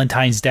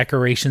Valentine's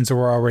decorations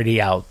were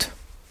already out.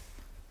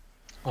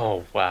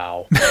 Oh,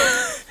 wow.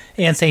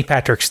 And St.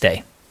 Patrick's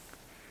Day.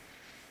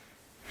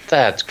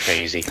 That's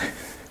crazy.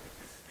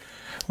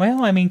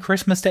 Well, I mean,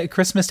 Christmas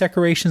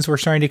decorations were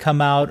starting to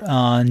come out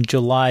on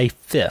July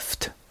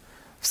 5th.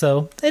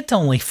 So it's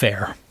only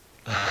fair.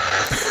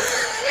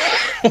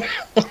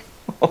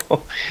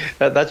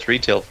 That's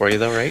retail for you,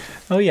 though, right?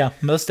 Oh yeah,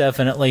 most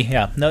definitely.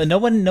 Yeah, no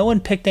one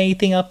picked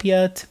anything up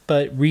yet,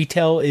 but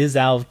retail is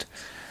out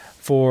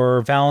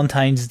for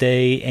Valentine's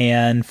Day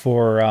and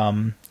for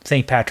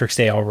St. Patrick's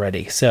Day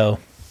already. So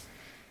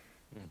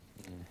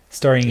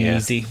starting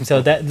easy.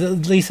 So that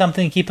at least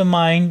something to keep in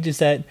mind is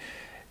that,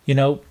 you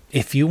know,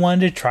 if you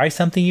wanted to try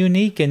something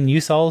unique and you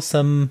saw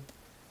some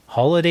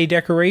holiday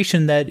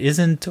decoration that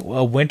isn't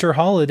a winter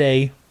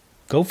holiday,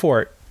 go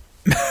for it.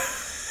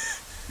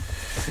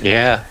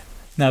 Yeah.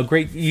 Now,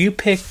 great. You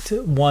picked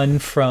one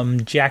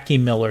from Jackie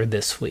Miller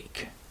this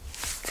week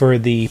for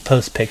the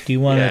post pick. Do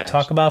you want to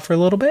talk about for a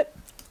little bit?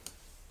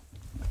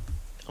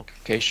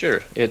 Okay,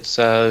 sure. It's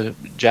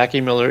Jackie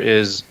Miller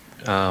is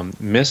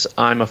Miss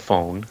I'm a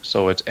Phone,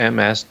 so it's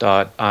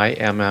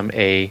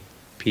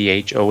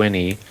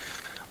ms.immaphone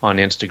on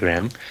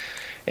Instagram,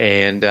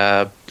 and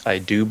I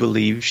do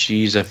believe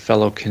she's a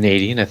fellow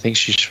Canadian. I think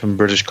she's from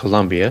British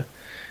Columbia,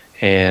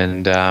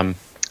 and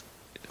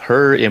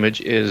her image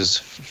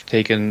is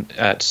taken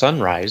at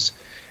sunrise,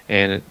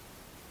 and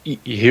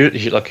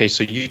okay,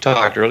 so you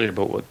talked earlier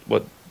about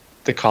what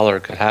the color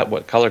could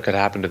what color could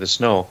happen to the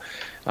snow.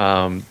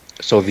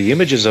 So the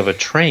images of a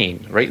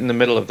train right in the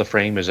middle of the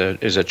frame is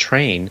a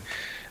train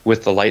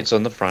with the lights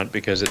on the front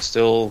because it's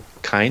still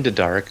kind of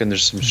dark, and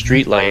there's some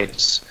street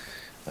lights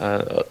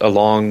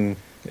along.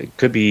 It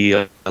could be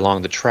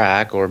along the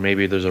track, or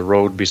maybe there's a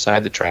road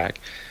beside the track,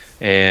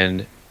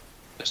 and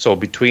so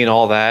between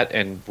all that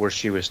and where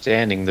she was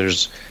standing,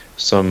 there's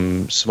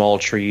some small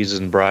trees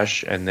and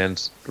brush, and then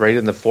right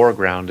in the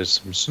foreground is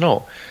some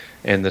snow,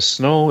 and the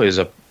snow is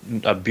a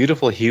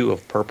beautiful hue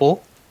of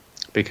purple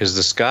because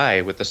the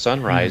sky with the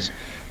sunrise,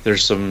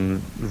 there's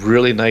some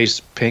really nice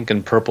pink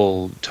and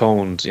purple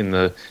tones in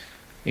the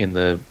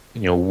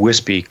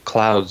wispy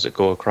clouds that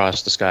go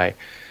across the sky.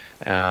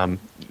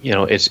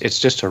 It's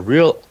just a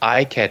real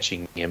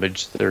eye-catching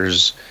image.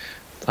 There's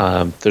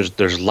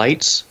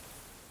lights,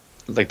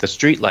 like the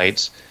street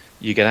lights.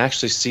 You can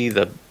actually see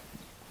the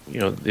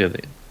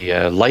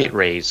light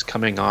rays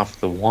coming off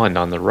the one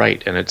on the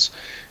right, and it's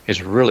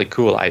really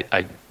cool.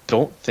 I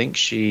don't think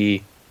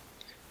she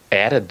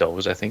added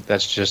those. I think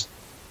that's just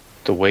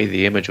the way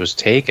the image was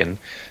taken.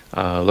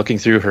 Looking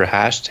through her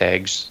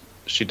hashtags,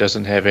 she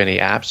doesn't have any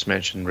apps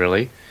mentioned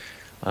really.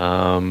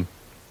 And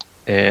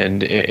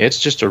it's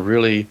just a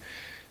really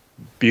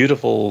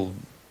beautiful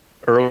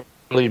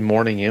early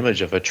morning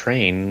image of a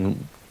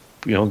train,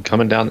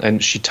 coming down.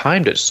 And she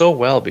timed it so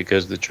well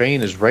because the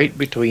train is right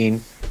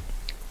between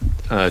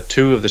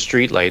two of the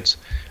street lights,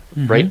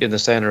 right in the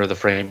center of the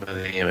frame of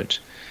the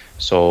image.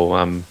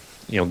 So,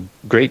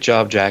 great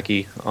job,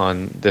 Jackie,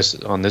 on this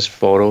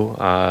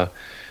photo.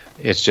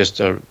 It's just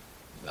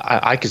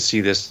I could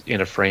see this in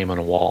a frame on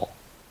a wall.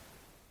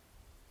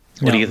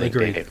 What do you think,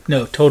 Dave?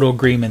 No, total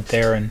agreement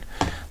there. And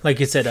like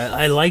you said,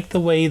 I like the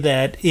way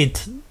that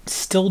it's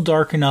still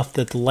dark enough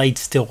that the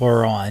lights still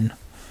are on.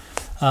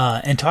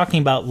 And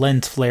talking about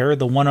lens flare,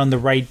 the one on the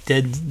right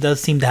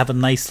does seem to have a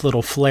nice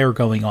little flare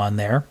going on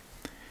there.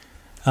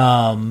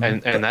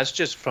 And that's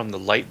just from the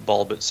light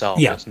bulb itself.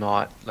 Yeah. It's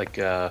not like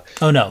no,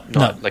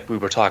 like we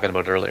were talking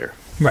about earlier.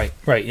 Right.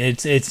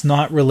 It's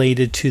not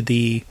related to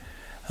the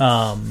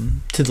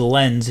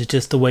lens. It's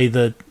just the way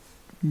the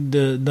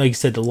like you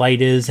said, the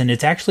light is, and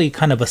it's actually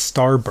kind of a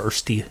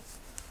starbursty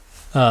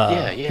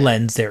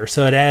lens there.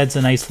 So it adds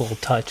a nice little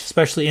touch,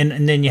 especially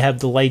and then you have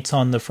the lights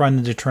on the front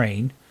of the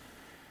train.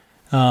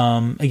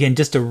 Again,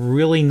 just a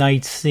really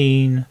nice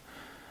scene.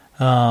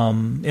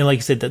 And like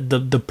I said,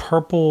 the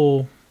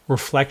purple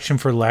reflection,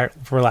 for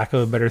lack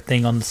of a better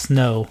thing, on the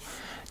snow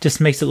just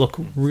makes it look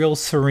real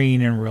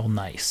serene and real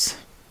nice.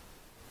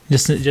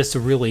 Just a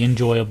really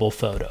enjoyable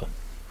photo.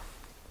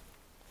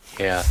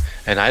 Yeah,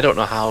 and I don't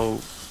know how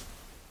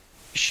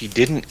she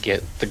didn't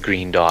get the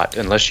green dot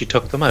unless she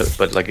took them out.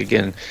 But like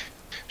again,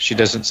 she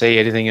doesn't say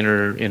anything in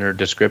her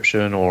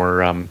description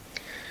or in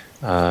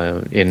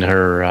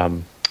her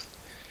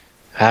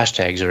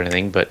hashtags or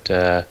anything. But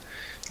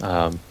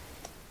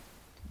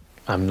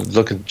I'm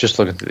looking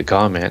through the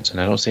comments, and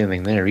I don't see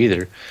anything there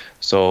either.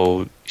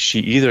 So she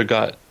either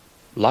got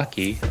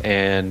lucky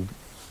and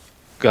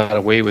got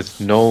away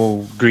with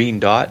no green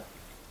dot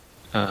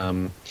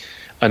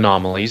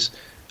anomalies,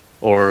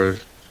 or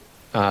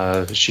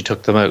she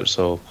took them out.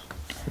 So,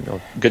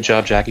 good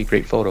job, Jackie.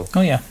 Great photo.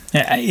 Oh yeah,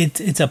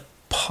 it's a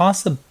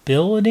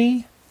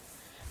possibility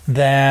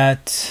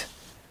that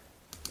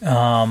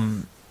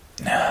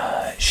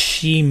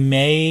she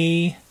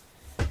may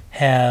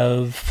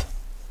have.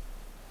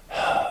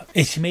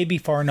 She may be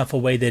far enough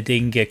away that it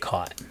didn't get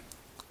caught.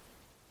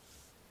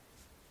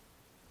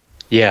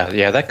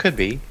 Yeah, that could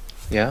be.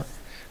 Yeah.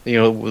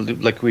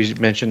 Like we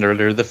mentioned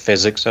earlier, the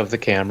physics of the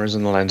cameras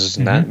and the lenses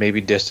and that,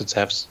 maybe distance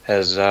has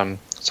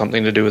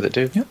something to do with it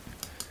too. Yep.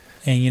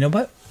 And you know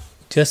what?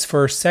 Just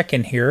for a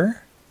second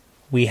here,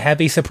 we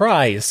have a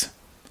surprise.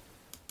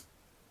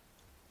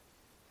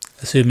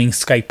 Assuming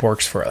Skype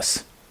works for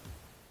us.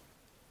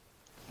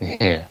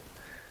 Yeah.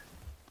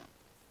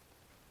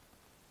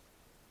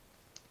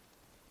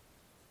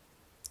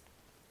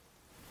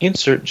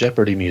 Insert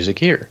Jeopardy music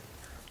here.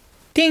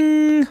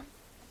 Ding!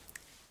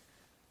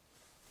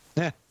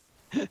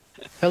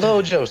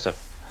 Hello, Joseph.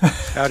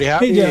 Howdy,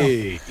 howdy.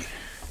 Hey,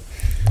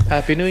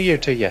 Happy New Year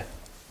to you.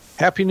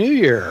 Happy New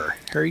Year.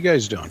 How are you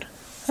guys doing?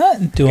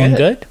 Doing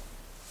good.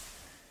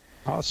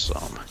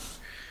 Awesome.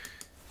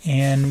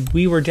 And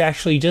we were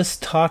actually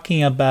just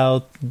talking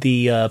about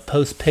the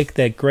post pic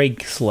that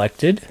Greg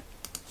selected.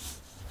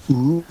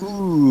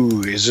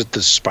 Ooh, is it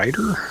the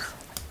spider?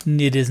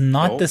 It is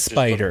not No, the just look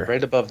spider.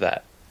 right above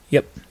that.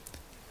 Yep.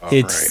 All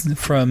It's right.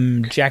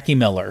 from Jackie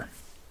Miller.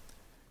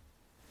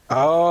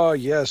 Oh,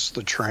 yes,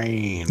 the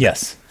train.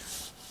 Yes.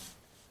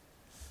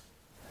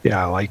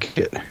 Yeah, I like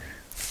it.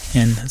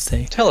 And let's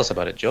see. Tell us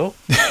about it, Joe.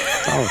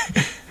 Oh,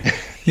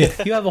 Yeah,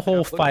 you have a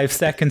whole 5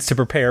 seconds to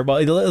prepare.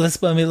 But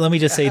let me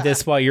just say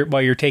this while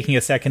you're taking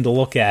a second to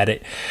look at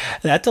it.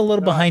 That's a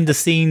little behind the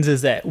scenes.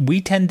 Is that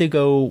we tend to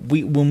go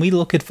when we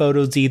look at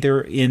photos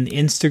either in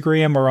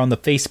Instagram or on the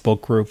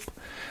Facebook group,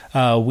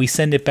 we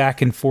send it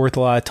back and forth a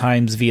lot of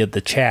times via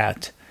the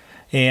chat,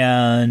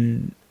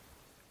 and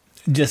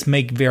just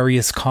make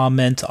various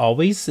comments.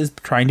 Always is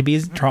trying to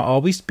be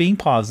always being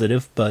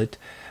positive, but.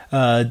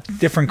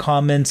 Different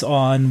comments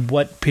on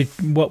what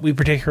we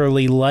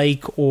particularly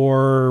like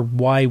or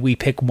why we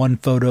pick one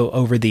photo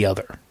over the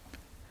other.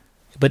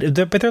 But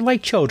they're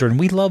like children.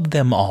 We love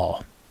them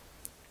all.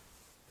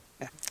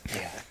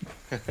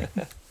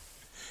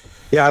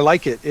 yeah, I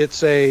like it. It's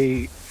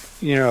the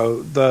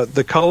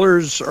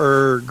colors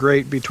are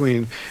great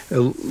between,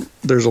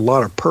 there's a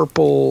lot of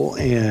purple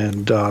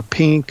and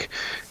pink,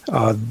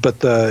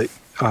 but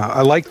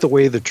I like the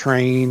way the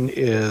train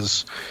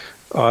is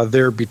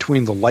there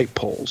between the light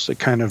poles.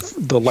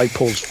 The light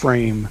poles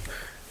frame,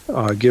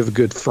 give a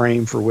good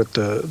frame for what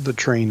the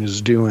train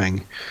is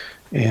doing.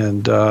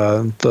 And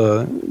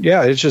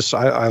it's just,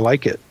 I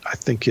like it. I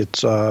think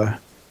it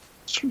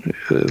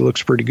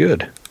looks pretty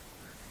good.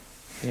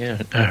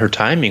 Yeah, her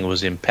timing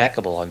was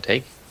impeccable on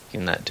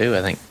taking that too,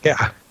 I think.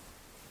 Yeah.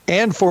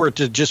 And for it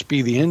to just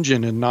be the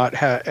engine and not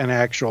an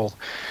actual,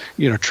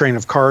 train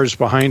of cars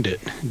behind it.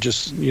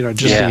 Just the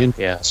engine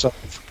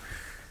itself.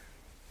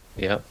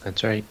 Yeah,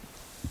 that's right.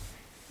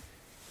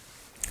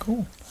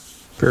 Cool.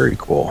 Very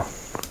cool.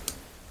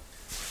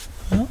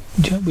 Well,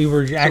 Joe, we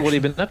were actually. So what have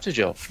you been up to,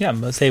 Joe? Yeah, I'm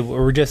gonna say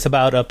we're just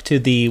about up to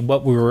the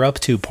what we were up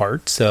to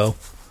part. So.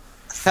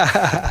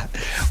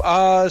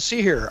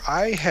 See here,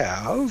 I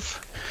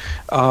have.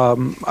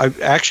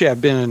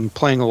 I've been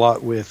playing a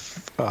lot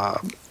with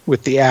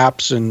the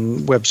apps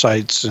and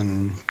websites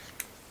and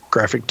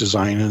graphic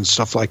design and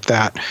stuff like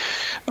that.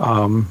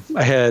 I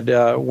had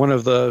one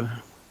of the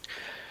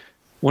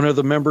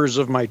members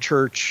of my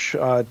church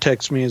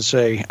text me and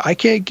say, I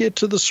can't get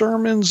to the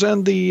sermons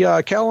and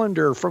the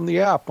calendar from the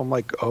app. I'm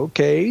like,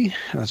 okay.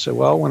 And I said,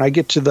 well, when I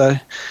get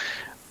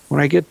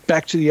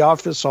back to the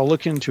office, I'll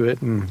look into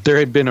it. And there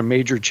had been a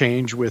major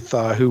change with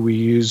who we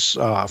use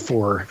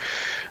for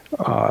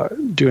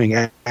doing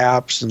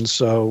apps. And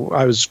so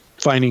I was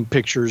finding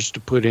pictures to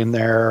put in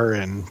there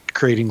and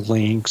creating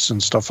links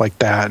and stuff like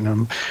that. And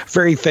I'm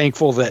very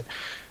thankful that,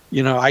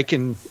 I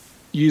can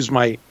use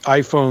my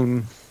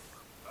iPhone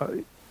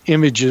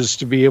images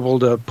to be able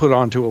to put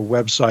onto a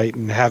website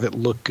and have it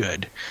look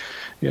good.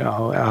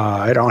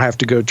 I don't have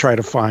to go try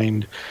to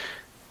find,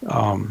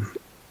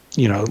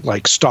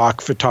 like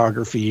stock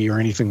photography or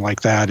anything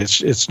like that.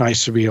 It's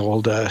nice to be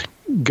able to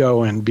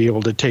go and be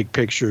able to take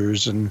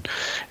pictures and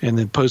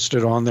then post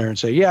it on there and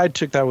say, yeah, I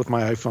took that with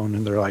my iPhone.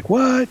 And they're like,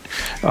 what?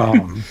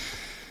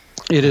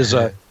 It is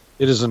a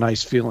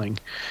nice feeling.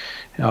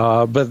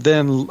 But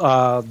then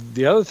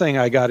the other thing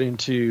I got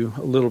into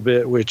a little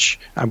bit, which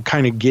I'm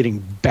kind of getting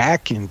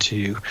back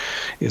into,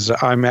 is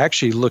I'm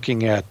actually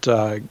looking at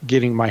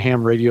getting my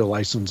ham radio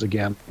license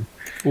again.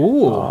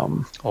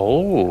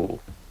 Ooh.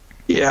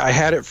 Yeah, I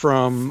had it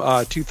from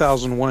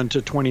 2001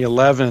 to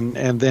 2011,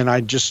 and then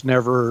I just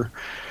never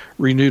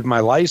renewed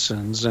my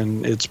license,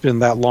 and it's been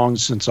that long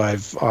since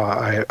I've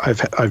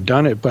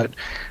done it. But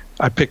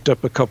I picked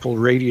up a couple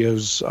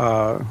radios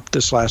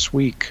this last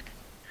week,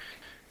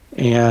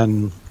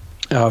 and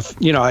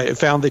I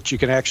found that you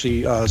can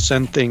actually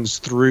send things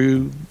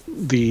through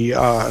the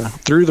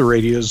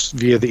radios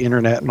via the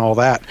internet and all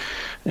that,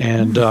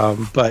 and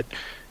but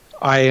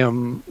I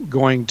am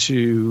going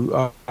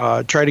to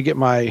try to get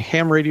my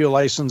ham radio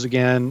license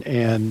again,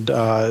 and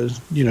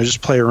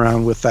just play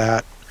around with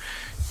that,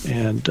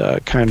 and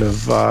kind of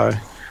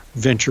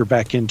venture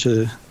back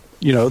into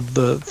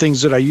the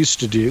things that I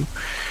used to do,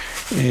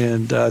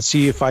 and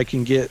see if I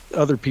can get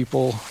other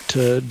people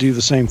to do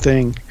the same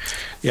thing.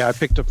 Yeah, I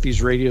picked up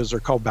these radios. They're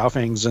called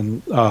Baofangs,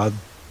 and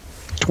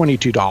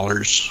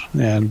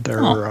 $22, and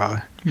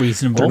they're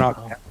reasonable. They're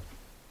not.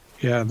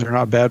 Yeah, they're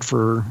not bad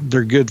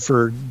they're good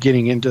for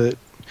getting into it.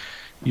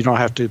 You don't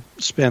have to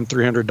spend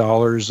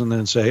 $300 and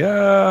then say,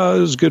 it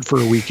was good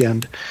for a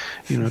weekend.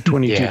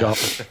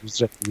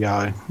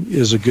 $22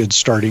 is a good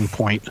starting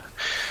point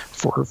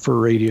for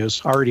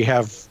radios. I already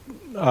have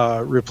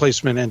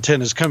replacement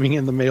antennas coming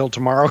in the mail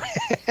tomorrow.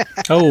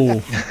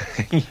 Oh.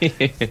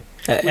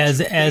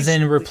 As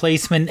in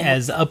replacement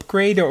as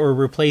upgrade, or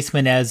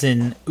replacement as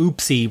in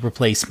oopsie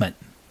replacement?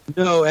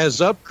 No,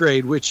 as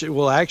upgrade, which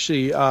will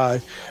actually are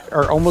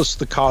almost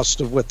the cost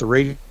of what the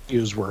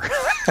radios were.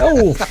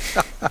 Oh.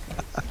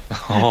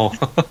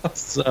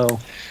 So,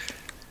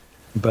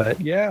 but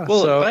yeah.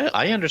 Well, so,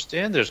 I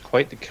understand there's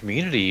quite the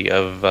community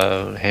of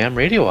ham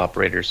radio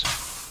operators,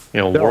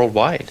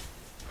 worldwide.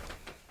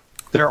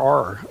 There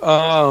are.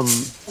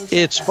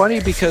 It's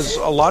funny because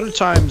a lot of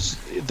times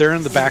they're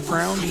in the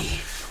background,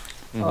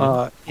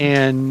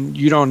 and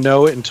you don't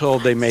know it until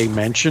they may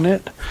mention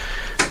it.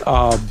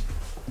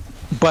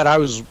 But I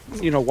was,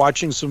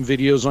 watching some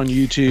videos on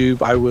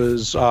YouTube. I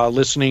was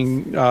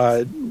listening.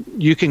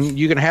 You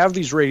can have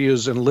these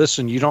radios and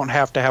listen. You don't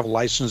have to have a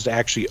license to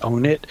actually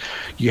own it.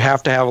 You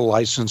have to have a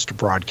license to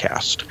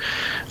broadcast.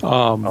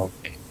 But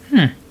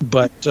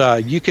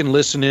you can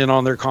listen in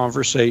on their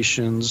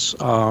conversations.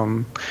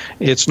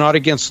 It's not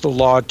against the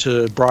law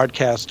to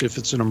broadcast if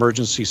it's an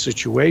emergency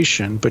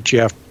situation, but you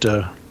have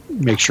to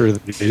make sure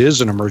that it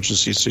is an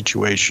emergency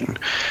situation.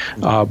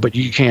 But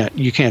you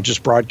can't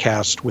just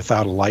broadcast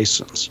without a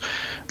license.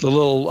 The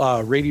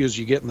little radios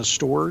you get in the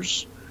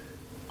stores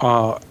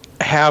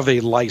have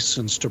a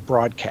license to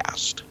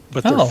broadcast,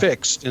 but they're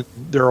fixed, and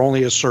they're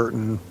only a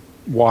certain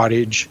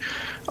wattage.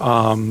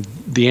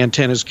 The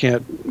antennas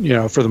can't,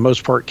 for the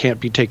most part, can't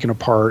be taken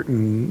apart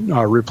and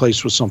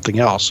replaced with something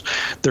else.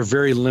 They're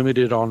very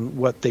limited on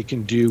what they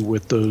can do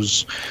with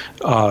those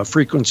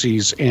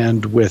frequencies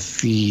and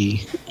with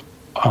the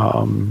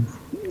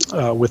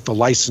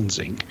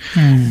licensing.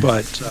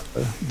 But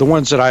the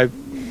ones that I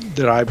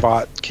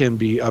bought can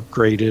be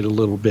upgraded a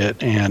little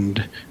bit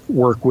and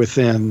work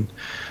within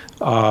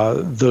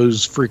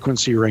those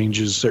frequency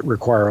ranges that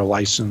require a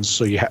license.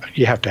 So you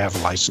have to have a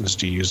license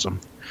to use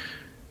them.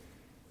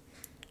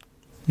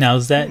 Now,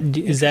 is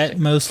that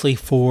mostly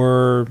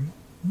for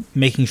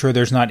making sure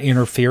there's not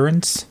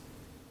interference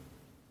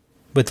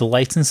with the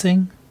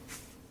licensing?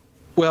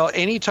 Well,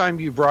 anytime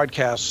you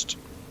broadcast,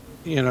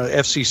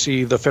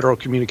 FCC, the Federal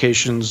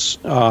Communications,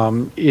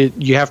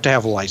 you have to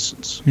have a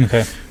license.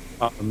 Okay.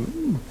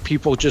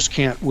 People just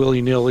can't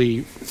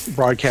willy-nilly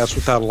broadcast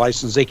without a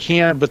license. They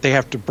can, but they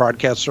have to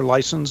broadcast their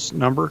license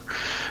number.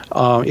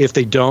 If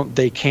they don't,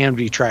 they can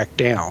be tracked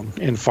down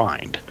and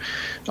fined.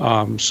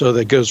 So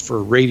that goes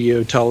for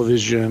radio,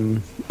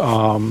 television,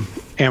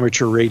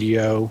 amateur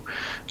radio,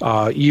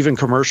 even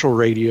commercial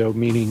radio,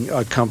 meaning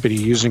a company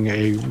using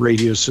a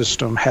radio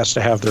system has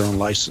to have their own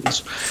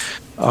license.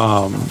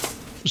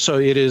 So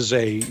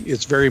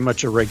it's very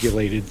much a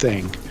regulated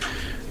thing.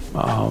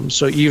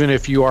 So even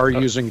if you are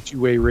using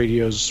two-way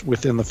radios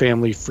within the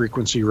family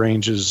frequency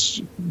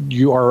ranges,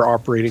 you are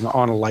operating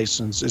on a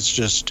license. It's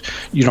just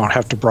you don't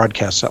have to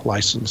broadcast that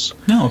license.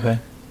 No, okay.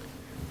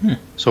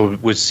 So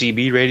would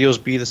CB radios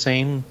be the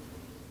same?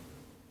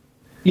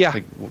 Yeah,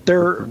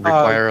 they're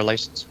require a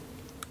license.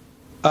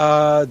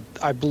 I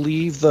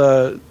believe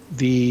the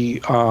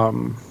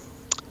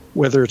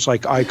whether it's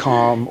like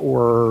ICOM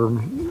or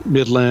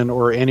Midland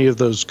or any of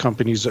those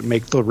companies that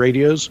make the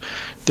radios,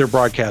 they're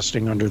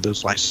broadcasting under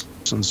those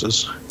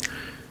licenses.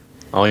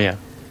 Oh, yeah.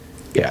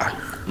 Yeah.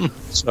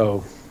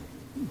 So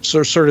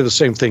sort of the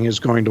same thing as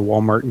going to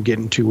Walmart and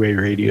getting two-way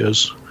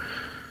radios.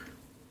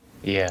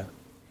 Yeah.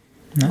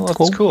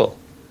 That's cool.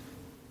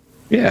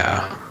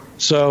 Yeah.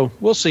 So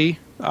we'll see.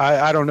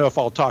 I don't know if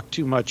I'll talk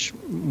too much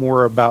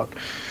more about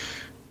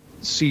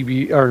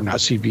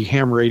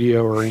ham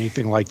radio or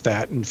anything like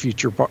that in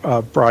future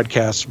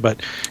broadcasts. But,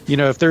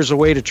 if there's a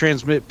way to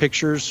transmit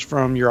pictures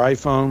from your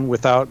iPhone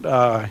without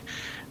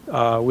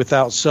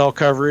without cell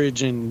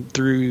coverage and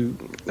through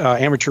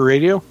amateur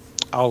radio,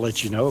 I'll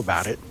let you know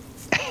about it.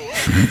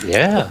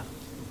 Yeah,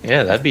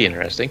 that'd be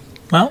interesting.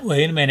 Well,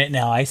 wait a minute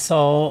now. I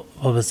saw,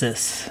 what was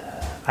this?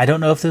 I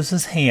don't know if this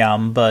was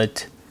ham,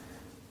 but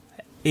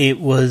it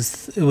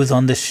was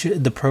on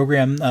the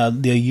program,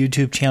 the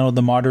YouTube channel,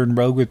 The Modern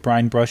Rogue with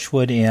Brian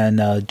Brushwood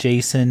and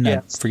Jason.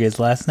 Yes. I forget his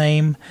last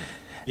name.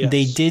 Yes.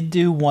 They did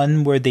do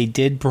one where they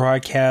did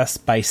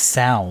broadcast by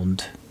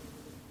sound.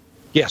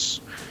 Yes.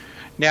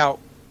 Now,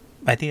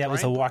 I think that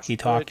was a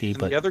walkie-talkie,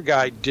 but the other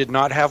guy did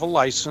not have a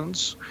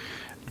license,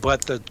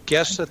 but the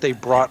guests that they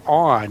brought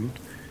on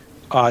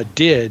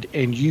did,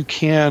 and you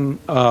can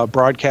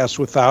broadcast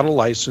without a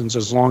license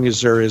as long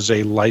as there is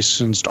a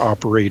licensed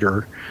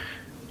operator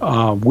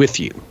with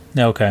you.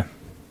 okay.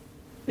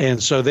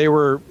 And so they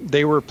were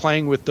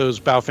playing with those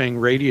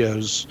Baofeng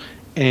radios,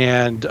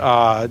 and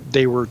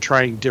they were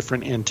trying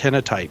different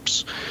antenna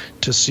types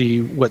to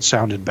see what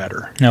sounded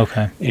better.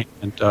 Okay.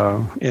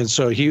 And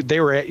so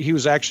he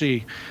was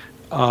actually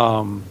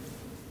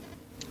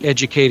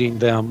educating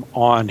them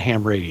on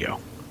ham radio.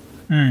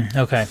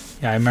 Okay.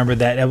 Yeah, I remember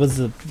that. That was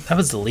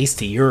at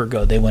least a year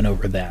ago they went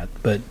over that.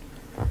 But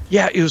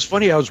Yeah, it was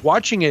funny. I was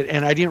watching it,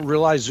 and I didn't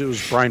realize it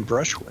was Brian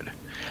Brushwood.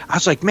 I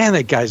was like, man,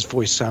 that guy's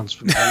voice sounds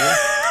familiar.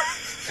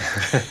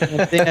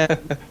 And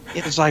then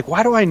it's like,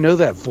 why do I know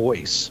that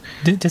voice?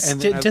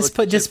 just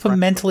put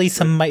mentally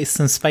some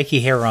spiky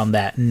hair on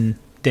that, and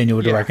then you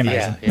would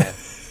recognize him. Yeah.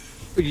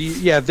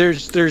 Yeah,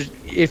 there's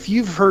if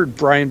you've heard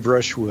Brian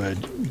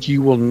Brushwood,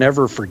 you will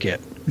never forget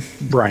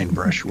Brian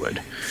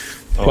Brushwood.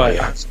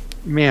 But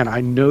man,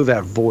 I know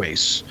that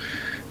voice,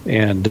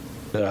 and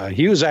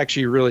he was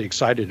actually really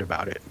excited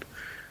about it.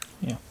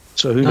 Yeah.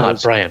 So who Not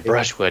knows? Brian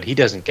Brushwood. He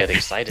doesn't get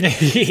excited.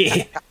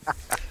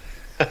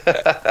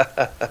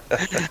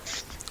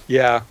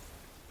 Yeah.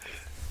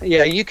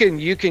 Yeah, you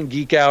can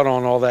geek out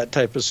on all that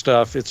type of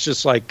stuff. It's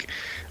just like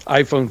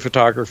iPhone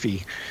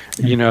photography.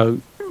 You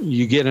know,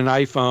 you get an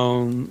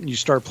iPhone, you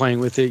start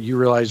playing with it, you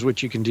realize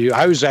what you can do.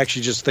 I was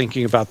actually just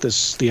thinking about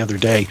this the other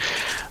day.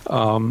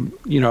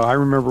 You know, I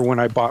remember when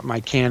I bought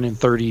my Canon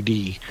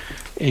 30D,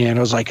 and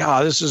I was like,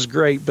 this is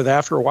great. But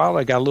after a while,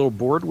 I got a little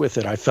bored with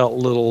it. I felt a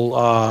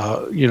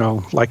little, you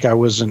know, like I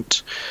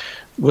wasn't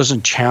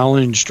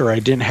challenged, or I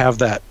didn't have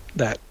that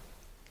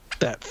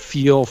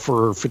feel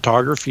for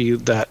photography,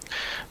 that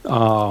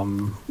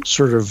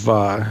sort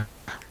of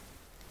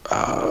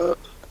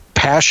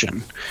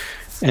passion.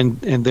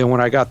 And then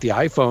when I got the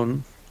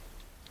iPhone,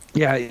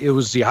 it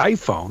was the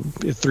iPhone,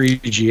 the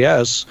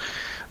 3GS,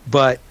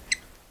 but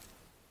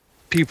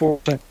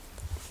people think,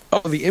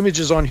 the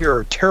images on here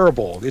are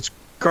terrible. It's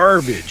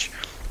garbage.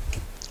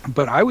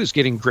 But I was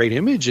getting great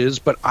images,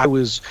 but I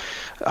was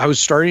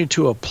starting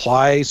to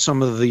apply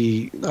some of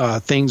the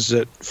things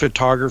that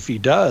photography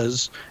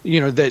does, you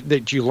know,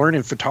 that you learn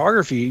in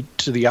photography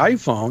to the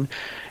iPhone,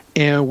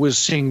 and was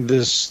seeing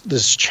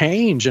this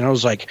change. And I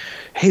was like,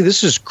 hey,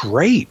 this is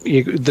great.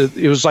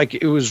 It was like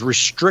it was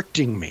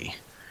restricting me.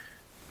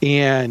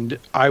 And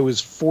I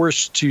was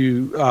forced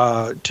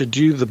to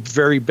do the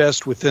very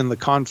best within the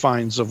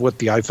confines of what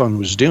the iPhone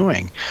was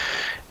doing.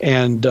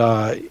 And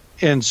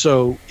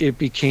so it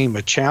became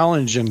a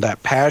challenge, and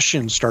that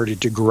passion started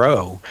to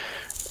grow.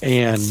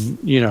 And,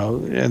 you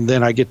know, and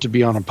then I get to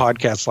be on a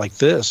podcast like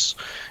this.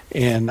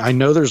 And I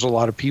know there's a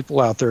lot of people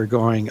out there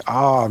going,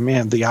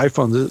 man, the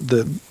iPhone,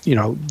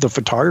 the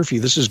photography,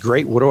 this is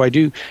great. What do I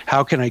do?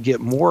 How can I get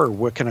more?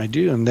 What can I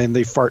do? And then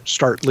they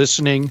start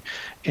listening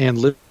and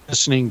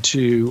listening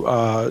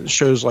to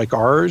shows like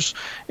ours,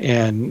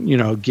 and, you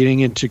know, getting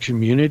into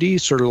community,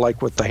 sort of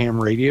like what the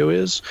ham radio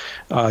is,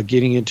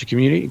 getting into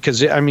community.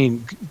 Because, I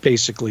mean,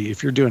 basically,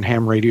 if you're doing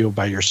ham radio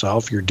by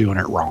yourself, you're doing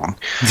it wrong.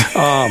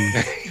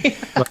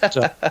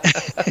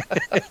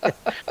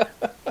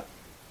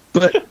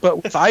 But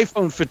with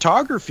iPhone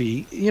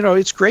photography, you know,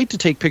 it's great to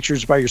take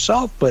pictures by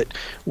yourself. But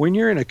when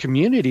you're in a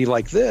community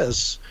like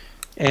this,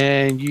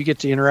 and you get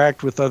to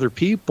interact with other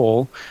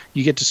people,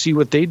 you get to see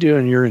what they do,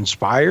 and you're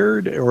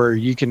inspired, or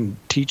you can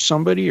teach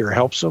somebody or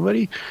help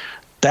somebody.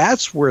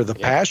 That's where the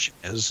passion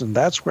is, and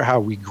that's how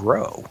we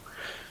grow.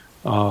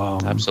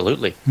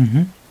 Absolutely.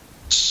 Mm-hmm.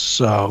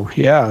 So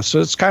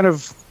it's kind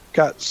of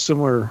got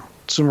similar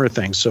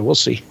things. So we'll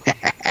see.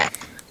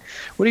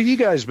 What have you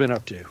guys been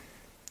up to?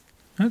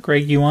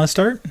 Greg, you want to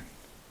start?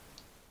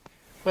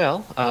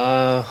 Well,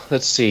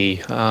 let's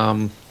see.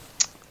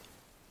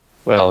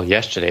 Well,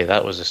 yesterday,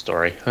 that was a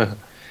story.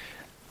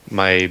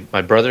 My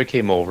brother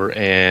came over,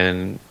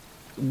 and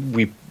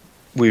we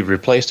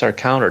replaced our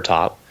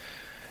countertop,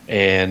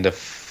 and a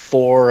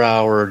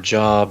 4-hour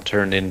job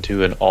turned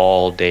into an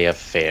all-day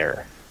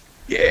affair.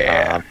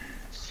 Yeah.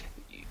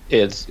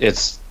 It's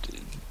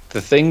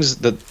the things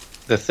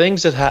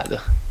that had.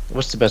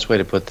 What's the best way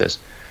to put this?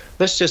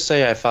 Let's just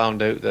say I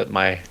found out that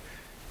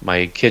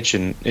my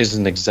kitchen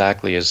isn't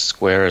exactly as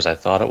square as I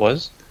thought it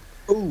was.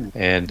 Ooh.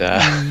 And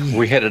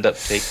we ended up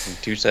taking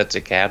 2 sets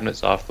of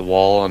cabinets off the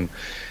wall,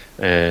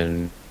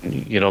 and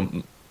you know,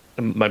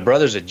 my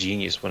brother's a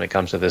genius when it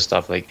comes to this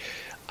stuff. Like,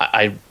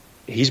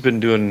 he's been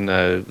doing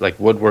like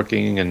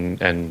woodworking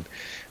and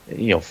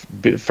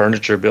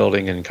furniture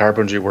building and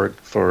carpentry work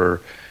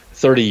for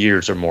 30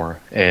 years or more,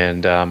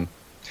 and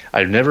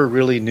I never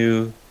really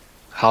knew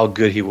how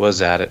good he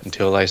was at it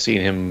until I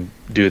seen him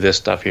do this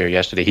stuff here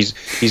yesterday.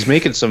 He's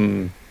making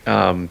some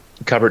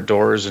cupboard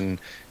doors and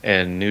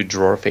new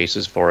drawer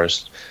faces for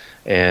us,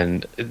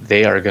 and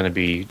they are going to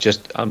be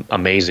just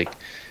amazing.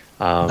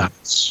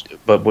 Nice.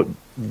 But what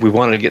we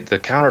wanted to get the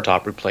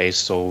countertop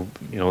replaced, so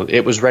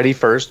it was ready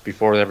first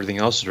before everything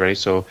else was ready.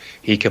 So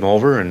he came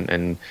over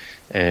and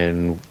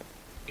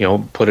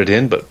put it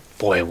in. But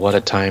boy, what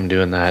a time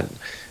doing that!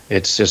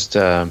 It's just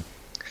so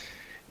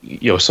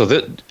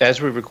that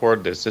as we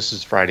record this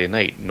is Friday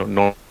night.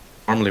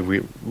 Normally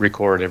we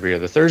record every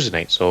other Thursday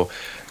night. So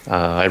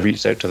I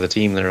reached out to the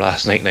team there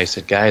last night and I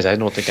said, guys, I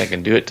don't think I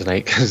can do it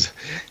tonight because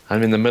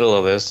I'm in the middle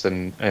of this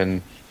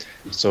and.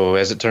 So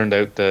as it turned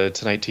out, the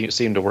tonight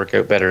seemed to work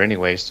out better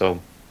anyway.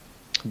 So,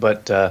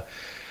 but there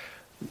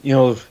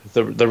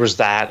was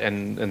that,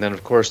 and then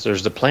of course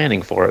there's the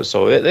planning for it.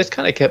 So it's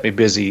kind of kept me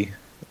busy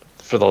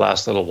for the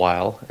last little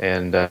while,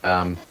 and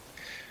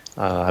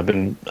I've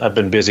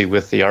been busy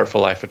with the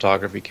Artful Eye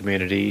photography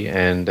community,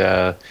 and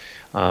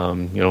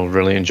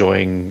really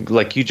enjoying,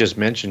 like you just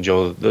mentioned,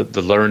 Joe,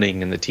 the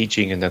learning and the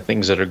teaching and the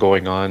things that are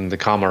going on, the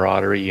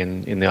camaraderie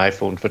in the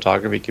iPhone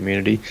photography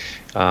community.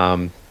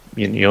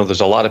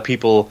 There's a lot of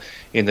people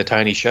in the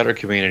Tiny Shutter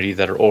community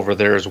that are over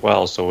there as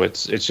well, so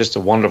it's just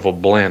a wonderful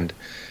blend.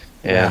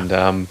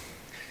 And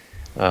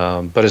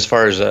but as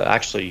far as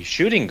actually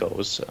shooting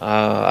goes,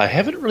 I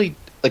haven't really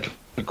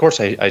Of course,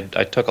 I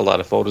took a lot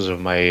of photos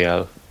of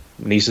my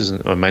nieces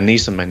and my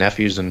niece and my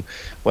nephews and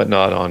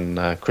whatnot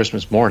on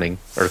Christmas morning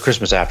or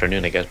Christmas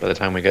afternoon, I guess. By the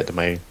time we got to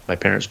my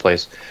parents'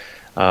 place,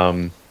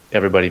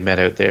 everybody met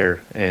out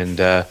there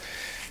and.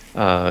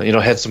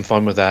 Had some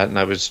fun with that, and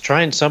I was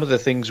trying some of the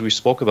things we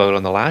spoke about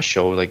on the last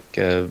show. Like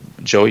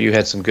Joe, you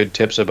had some good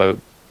tips about,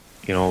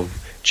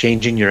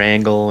 changing your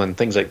angle and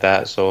things like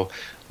that. So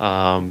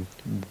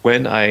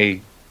when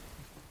I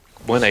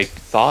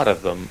thought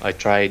of them, I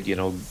tried,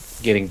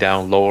 getting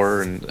down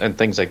lower and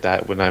things like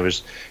that when I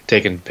was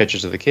taking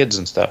pictures of the kids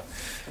and stuff.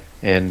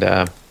 And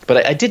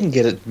but I didn't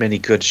get as many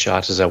good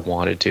shots as I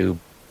wanted to.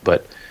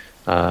 But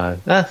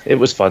it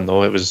was fun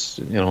though. It was,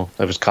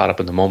 I was caught up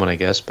in the moment, I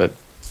guess. But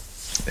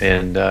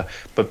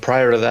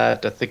prior to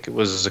that, I think it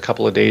was a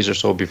couple of days or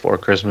so before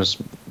Christmas,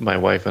 my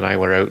wife and I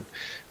were out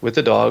with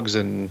the dogs,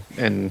 and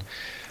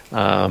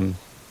I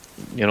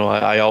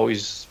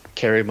always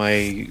carry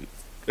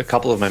a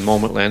couple of my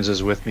moment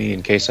lenses with me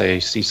in case I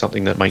see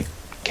something that might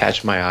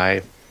catch my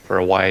eye for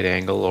a wide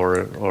angle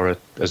or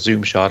a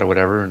zoom shot or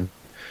whatever.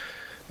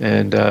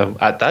 And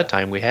at that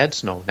time we had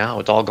snow. Now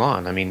it's all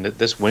gone. I mean,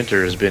 this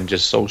winter has been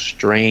just so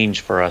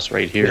strange for us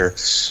right here.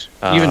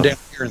 Even down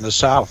here in the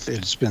south,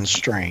 it's been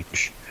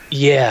strange.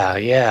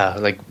 Yeah.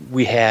 Like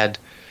we had,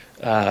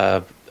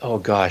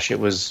 it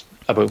was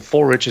about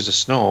 4 inches of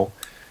snow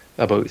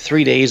about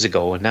 3 days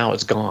ago, and now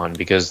it's gone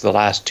because the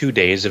last 2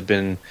 days have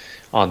been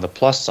on the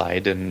plus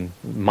side and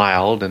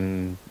mild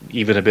and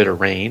even a bit of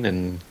rain.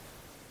 And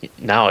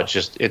now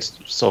it's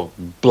so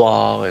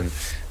blah and,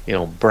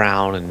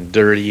 brown and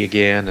dirty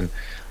again. And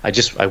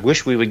I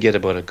wish we would get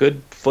about a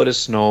good foot of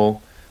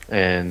snow,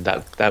 and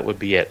that would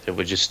be it. It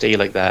would just stay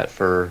like that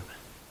for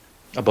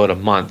about a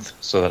month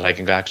so that I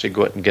can actually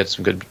go out and get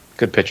some good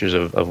pictures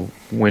of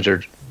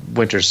winter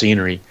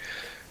scenery.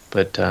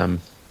 But other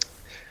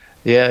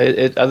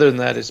than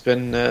that, it's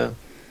been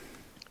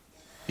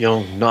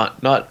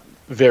not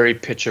very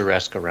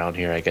picturesque around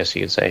here, I guess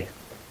you could say.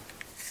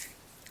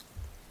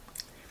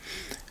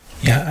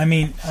 Yeah, I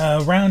mean,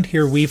 around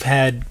here we've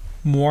had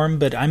warm,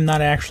 but I'm not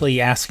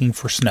actually asking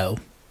for snow.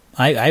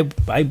 I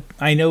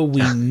know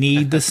we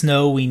need the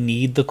snow, we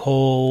need the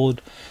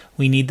cold,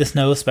 we need the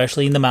snow,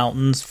 especially in the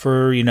mountains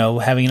for,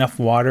 having enough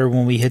water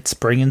when we hit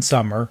spring and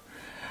summer.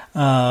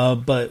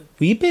 But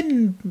we've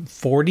been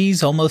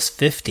 40s, almost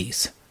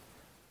 50s,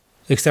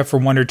 except for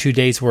 1 or 2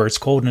 days where it's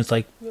cold and it's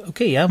like,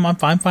 okay, yeah,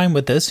 I'm fine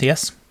with this.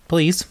 Yes,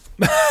 please.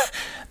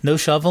 No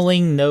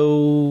shoveling,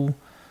 no,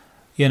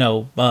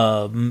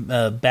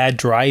 bad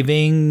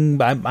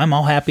driving. I'm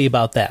all happy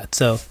about that.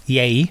 So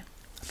yay,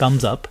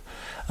 thumbs up.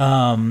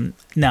 Now I'm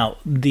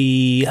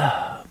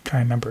trying to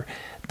remember,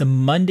 the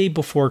Monday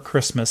before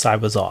Christmas I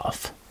was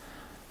off.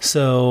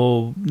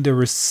 So there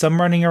was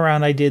some running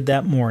around I did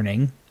that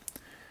morning.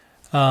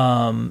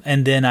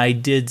 And then I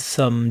did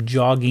some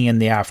jogging in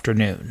the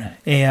afternoon.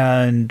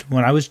 And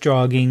when I was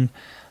jogging,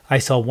 I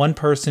saw one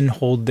person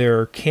hold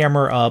their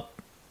camera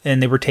up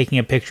and they were taking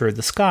a picture of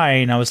the sky.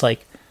 And I was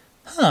like,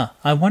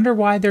 I wonder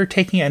why they're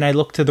taking it. And I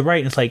looked to the right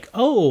and it's like,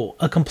 oh,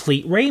 a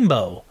complete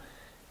rainbow.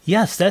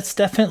 Yes, that's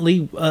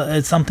definitely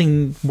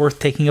something worth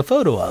taking a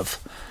photo of.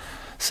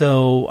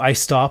 So I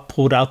stopped,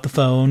 pulled out the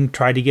phone,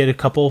 tried to get a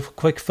couple of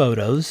quick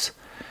photos.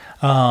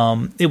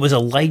 It was a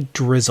light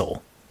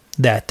drizzle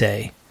that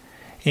day.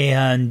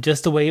 And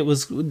just the way it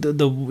was,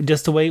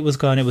 just the way it was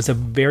going, it was a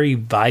very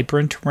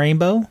vibrant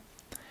rainbow.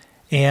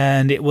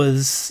 and it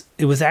was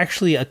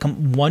actually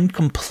one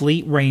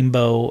complete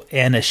rainbow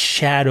and a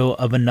shadow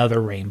of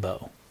another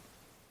rainbow.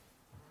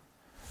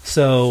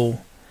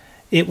 So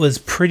it was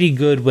pretty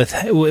good with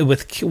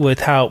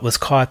how it was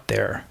caught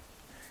there.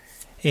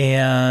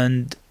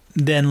 And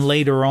then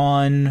later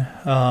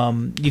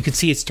on, you could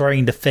see it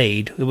starting to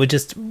fade. It was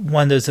just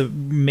one of those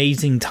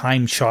amazing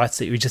time shots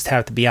that you just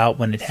have to be out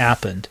when it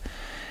happened.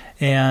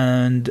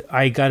 And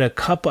I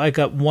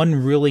got one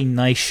really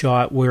nice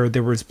shot where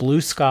there was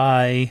blue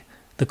sky,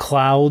 the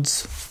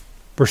clouds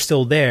were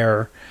still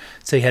there.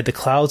 So you had the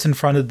clouds in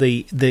front of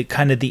the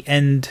kind of the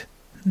end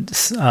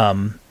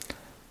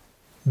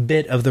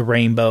bit of the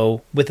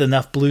rainbow with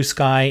enough blue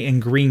sky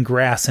and green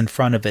grass in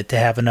front of it to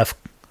have enough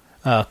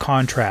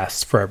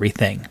contrast for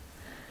everything.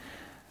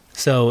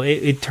 So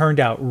it turned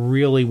out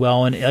really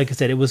well, and like I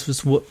said, it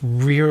was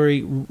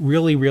really,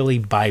 really, really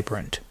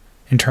vibrant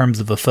in terms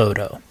of a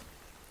photo.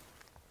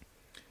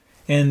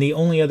 And the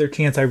only other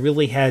chance I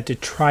really had to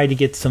try to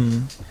get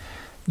some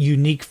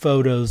unique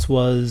photos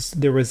was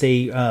there was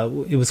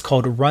it was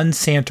called Run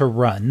Santa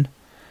Run.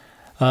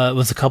 It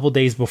was a couple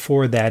days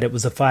before that. It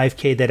was a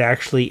 5K that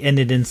actually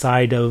ended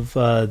inside of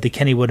the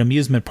Kennywood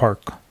Amusement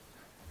Park,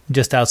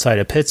 just outside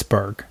of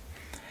Pittsburgh.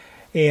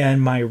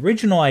 And my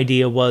original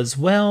idea was,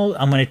 well,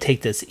 I'm going to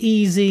take this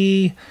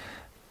easy.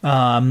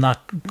 I'm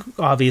not,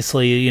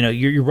 obviously,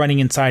 you're running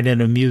inside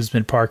an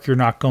amusement park. You're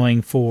not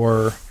going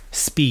for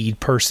speed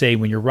per se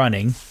when you're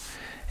running.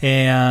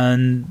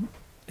 And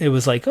it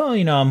was like,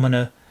 I'm going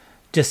to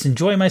just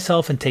enjoy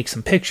myself and take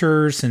some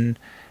pictures, and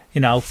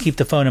I'll keep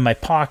the phone in my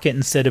pocket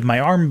instead of my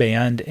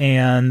armband.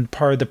 And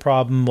part of the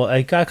problem,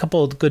 I got a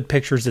couple of good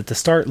pictures at the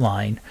start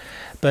line,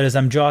 but as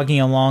I'm jogging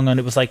along, and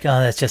it was like,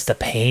 that's just a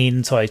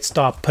pain. So I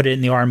stopped, put it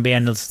in the armband,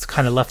 and just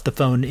kind of left the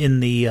phone in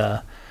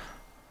the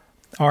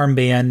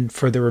armband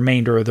for the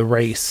remainder of the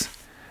race.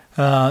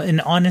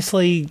 And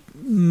honestly,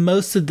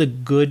 most of the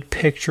good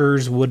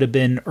pictures would have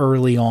been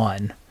early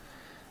on.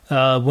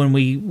 When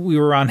we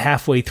were around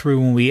halfway through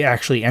when we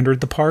actually entered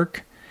the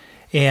park,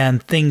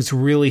 and things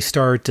really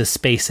started to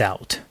space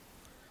out.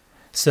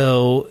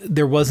 So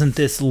there wasn't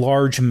this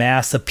large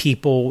mass of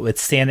people with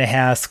Santa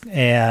hats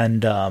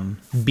and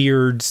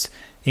beards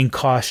in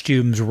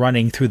costumes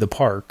running through the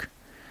park.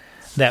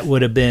 That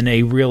would have been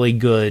a really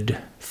good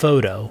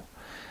photo,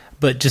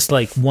 but just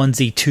like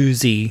onesie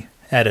twosie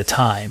at a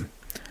time.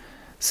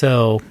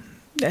 So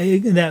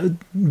that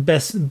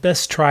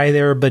best try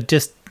there, but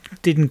just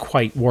didn't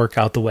quite work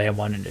out the way I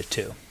wanted it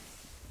to.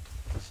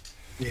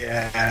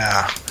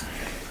 Yeah.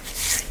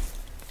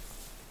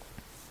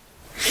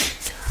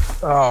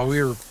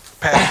 Oh,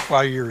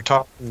 while you were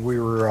talking, we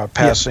were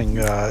passing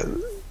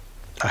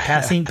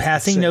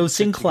passing notes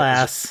in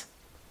class.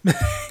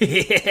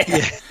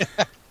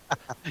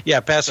 Yeah,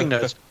 passing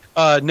notes.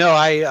 No,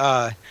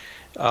 I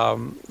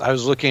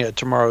was looking at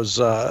tomorrow's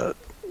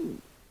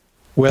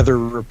weather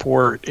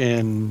report,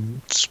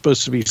 and it's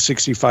supposed to be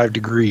 65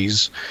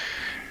 degrees.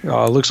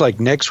 Looks like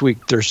next week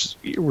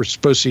we're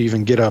supposed to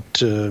even get up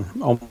to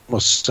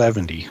almost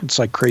 70. It's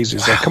like crazy.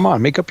 It's like, come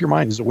on, make up your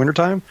mind. Is it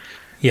wintertime?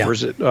 Yeah. Or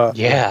is it?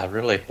 Yeah,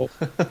 really.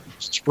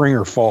 Spring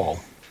or fall?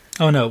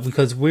 Oh no,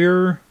 because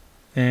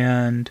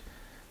and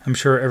I'm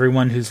sure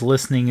everyone who's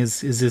listening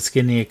is just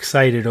getting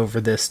excited over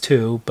this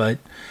too. But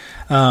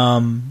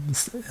hold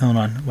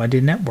on, why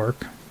didn't that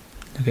work?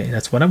 Okay,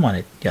 that's what I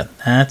wanted. Yeah,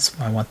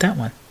 I want that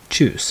one.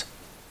 Choose.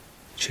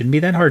 Shouldn't be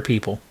that hard,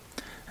 people.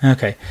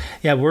 Okay,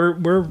 yeah,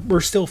 we're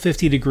still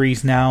 50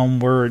 degrees now.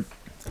 And we're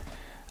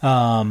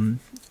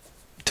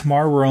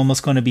tomorrow we're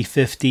almost going to be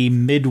 50.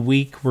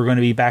 Midweek we're going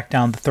to be back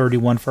down to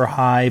 31 for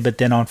high, but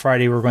then on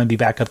Friday we're going to be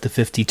back up to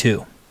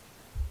 52.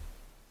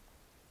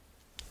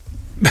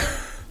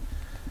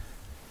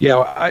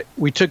 Yeah,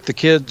 we took the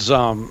kids.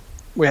 I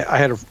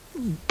had a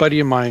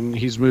buddy of mine.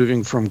 He's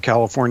moving from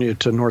California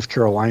to North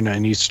Carolina,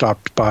 and he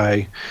stopped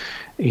by,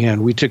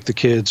 and we took the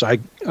kids. To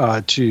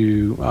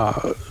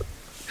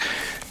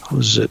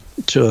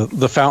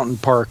the Fountain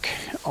Park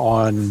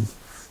on.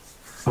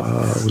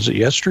 Was it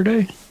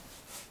yesterday?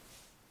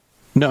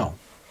 No.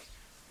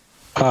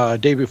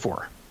 Day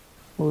before.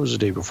 What was the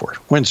day before?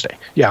 Wednesday.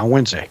 Yeah,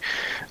 Wednesday.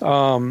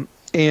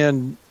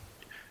 And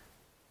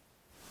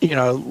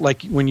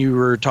like when you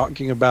were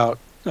talking about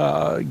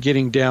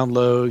getting down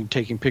low and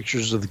taking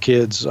pictures of the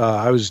kids,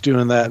 I was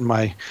doing that, and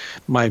my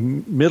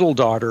middle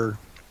daughter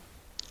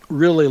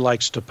really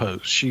likes to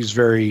pose. She's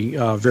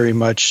very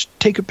much,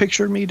 take a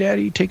picture of me,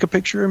 Daddy, take a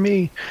picture of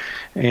me.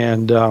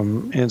 And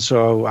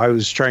so I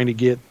was trying to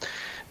get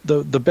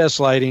the best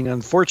lighting.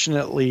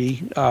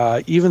 Unfortunately,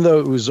 even though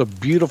it was a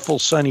beautiful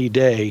sunny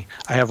day,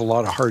 I have a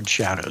lot of hard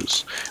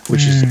shadows,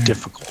 which is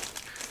difficult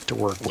to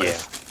work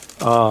with.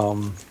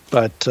 Yeah.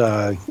 But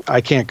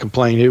I can't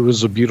complain. It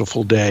was a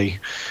beautiful day.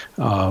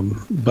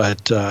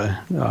 But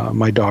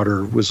my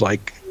daughter was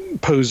like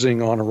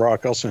posing on a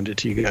rock. I'll send it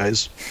to you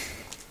guys,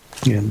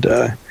 and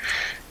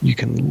you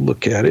can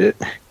look at it.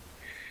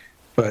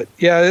 But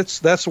yeah,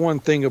 that's one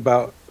thing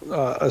about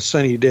a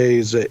sunny day,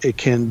 is that it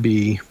can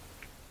be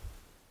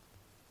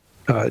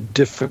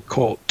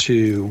difficult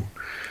to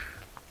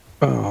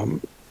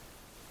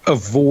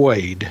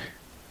avoid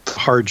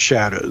hard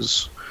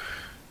shadows,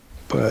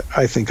 but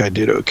I think I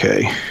did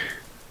okay.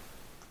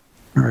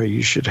 All right,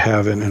 you should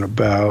have it in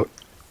about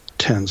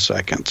 10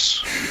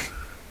 seconds.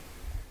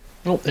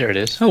 Oh, there it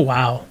is. Oh,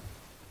 wow.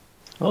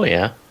 Oh,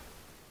 yeah.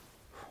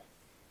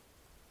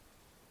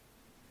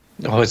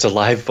 Oh, it's a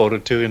live photo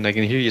too, and I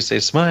can hear you say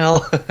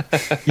 "smile."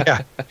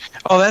 Yeah.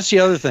 Oh, that's the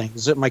other thing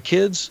is that my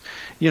kids,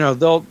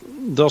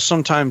 they'll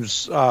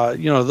sometimes,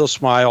 they'll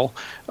smile.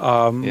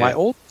 My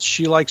old,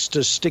 she likes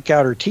to stick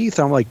out her teeth.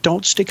 I'm like,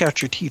 don't stick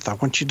out your teeth. I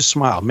want you to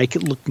smile. Make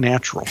it look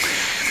natural.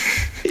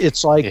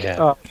 It's like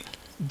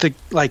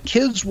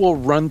kids will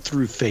run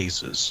through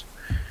phases.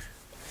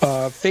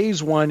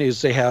 Phase 1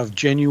 is they have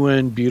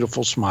genuine,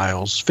 beautiful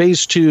smiles.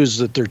 Phase 2 is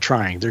that they're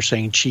trying. They're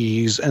saying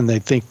cheese, and they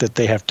think that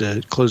they have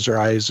to close their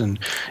eyes and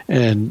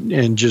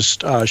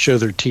just show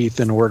their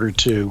teeth in order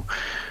to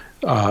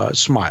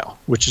smile,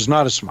 which is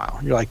not a smile.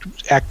 You're like,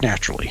 act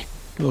naturally.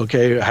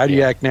 Okay, how do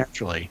you act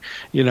naturally?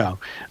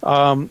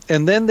 And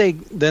then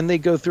they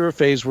go through a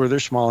phase where they're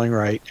smiling,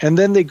 right, and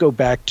then they go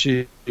back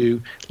to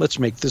let's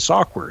make this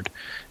awkward.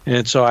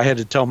 And so I had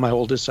to tell my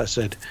oldest, I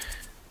said,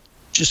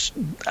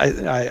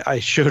 I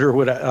showed her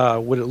what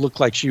it looked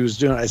like she was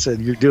doing. I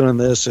said, you're doing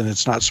this and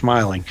it's not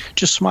smiling.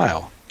 Just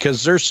smile.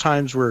 Because there's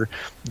times where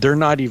they're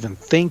not even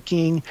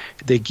thinking.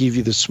 They give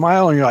you the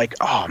smile and you're like,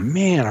 oh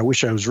man, I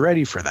wish I was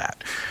ready for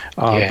that.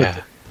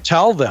 But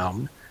tell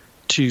them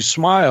to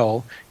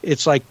smile.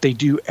 It's like they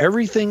do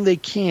everything they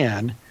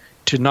can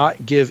to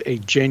not give a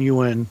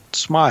genuine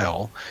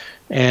smile.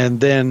 And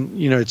then,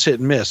 it's hit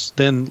and miss.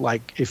 Then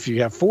like if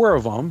you have 4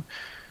 of them,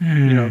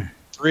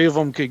 3 of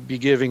them could be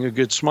giving a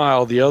good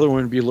smile. The other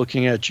one would be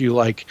looking at you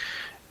like,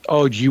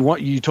 oh,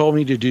 you told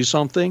me to do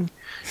something?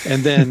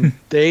 And then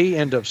they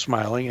end up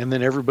smiling, and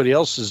then everybody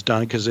else is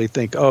done because they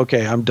think, oh,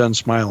 okay, I'm done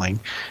smiling.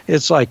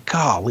 It's like,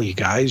 golly,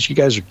 guys, you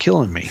guys are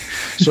killing me.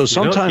 So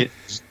sometimes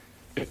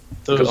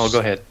go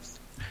ahead.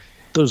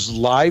 Those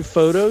live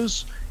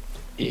photos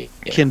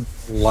can be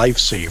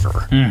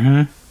lifesaver.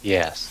 Mm-hmm.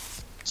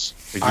 Yes.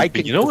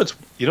 You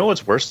know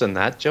what's worse than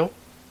that, Joe?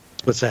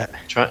 What's that?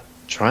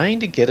 Trying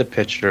to get a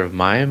picture of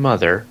my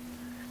mother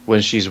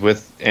when she's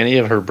with any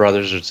of her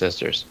brothers or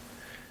sisters.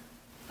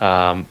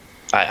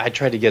 I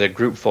tried to get a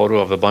group photo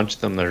of a bunch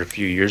of them there a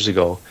few years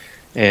ago,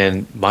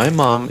 and my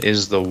mom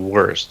is the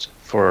worst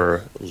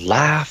for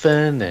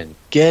laughing and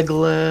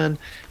giggling.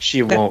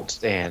 She won't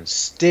stand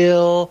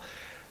still.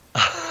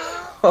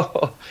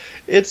 I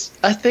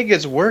think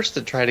it's worse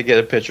to try to get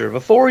a picture of a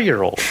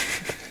 4-year-old.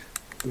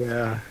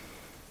 Yeah.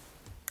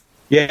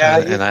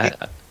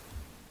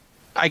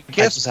 I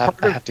guess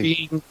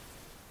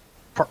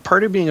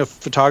part of being a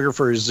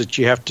photographer is that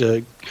you have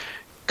to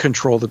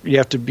you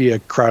have to be a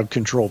crowd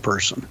control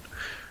person.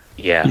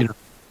 Yeah.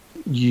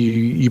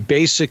 You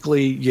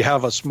basically, you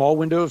have a small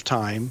window of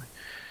time,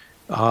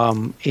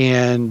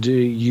 and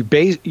you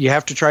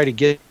have to try to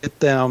get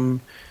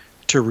them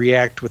to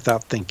react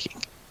without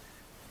thinking.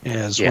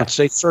 Once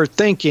they start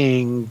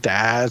thinking,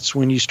 that's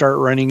when you start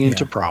running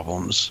into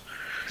problems.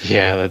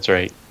 Yeah, that's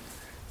right.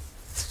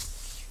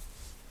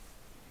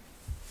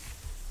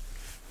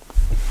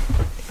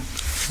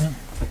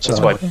 That's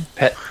why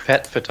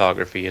pet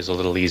photography is a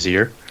little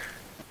easier.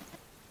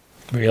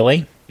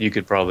 Really? You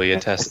could probably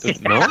attest.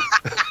 No?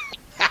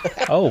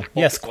 Oh,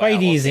 yes,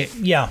 quite easy. Okay.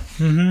 Yeah.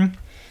 Mm-hmm.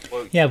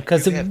 Well, yeah,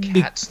 because you have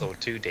cats though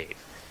too, Dave.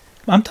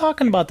 I'm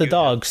talking about the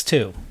dogs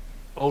too.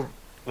 Oh,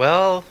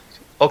 well,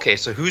 okay.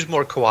 So who's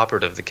more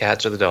cooperative, the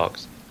cats or the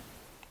dogs?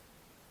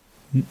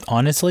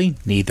 Honestly,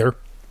 neither.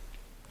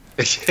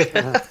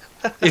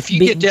 If you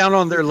get down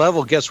on their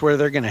level, guess where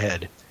they're going to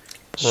head?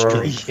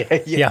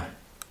 Straight. Yeah.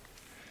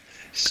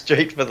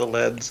 Straight for the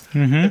lens.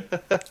 Mm-hmm.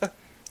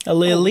 At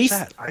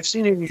least I've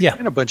seen it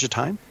in a bunch of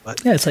time.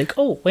 But. Yeah, it's like,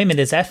 oh, wait a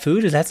minute, is that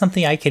food? Is that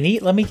something I can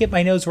eat? Let me get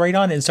my nose right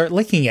on it and start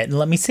licking it and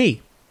let me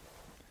see.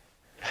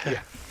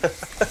 Yeah.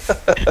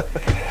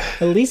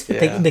 At least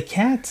with the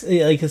cats,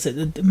 like I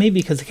said,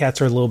 maybe because the cats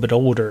are a little bit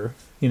older.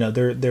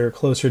 They're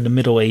closer to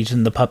middle age,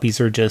 and the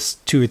puppies are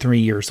just 2 or 3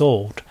 years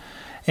old.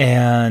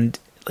 And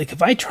like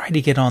if I try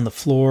to get on the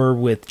floor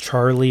with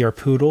Charlie or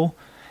Poodle,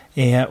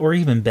 or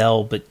even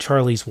Belle, but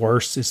Charlie's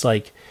worse. It's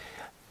like,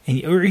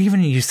 or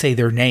even you say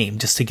their name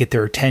just to get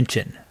their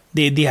attention.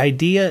 The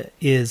idea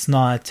is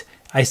not,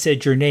 I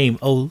said your name,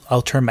 oh,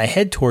 I'll turn my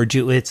head towards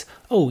you. It's,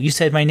 oh, you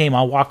said my name,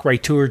 I'll walk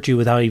right towards you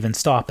without even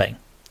stopping.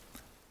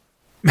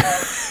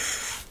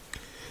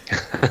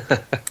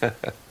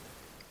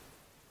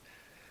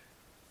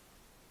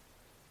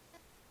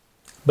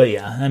 But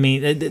yeah, I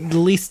mean, at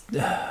least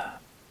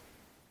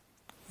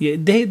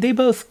they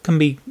both can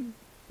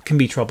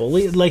be trouble.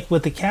 Like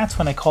with the cats,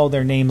 when I call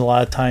their name, a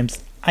lot of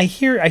times I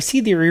see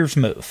their ears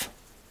move,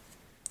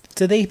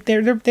 so they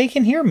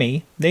can hear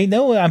me. They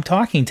know I'm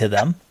talking to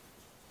them.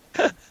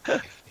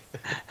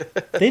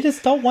 They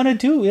just don't want to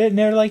do it, and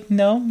they're like,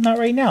 "No, not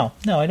right now.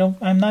 No, I don't.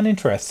 I'm not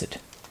interested."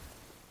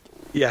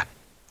 Yeah,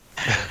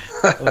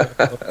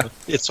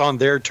 it's on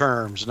their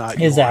terms, not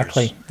yours.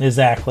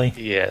 Exactly.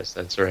 Yes,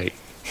 that's right.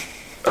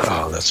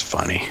 Oh, that's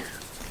funny.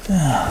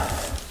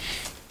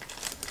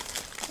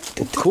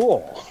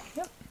 Cool.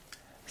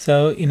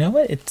 So, you know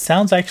what? It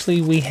sounds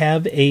actually we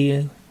have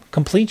a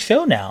complete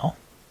show now.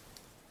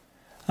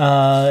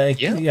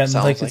 Sounds like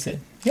I like said. it.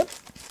 Yep.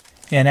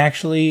 And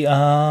actually,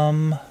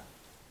 let's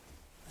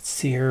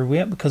see here.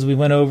 Because we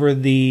went over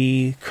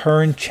the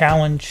current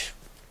challenge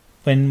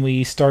when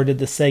we started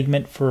the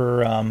segment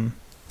for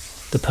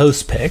the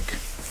post pick.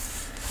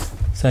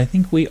 So I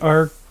think we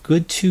are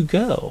good to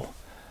go.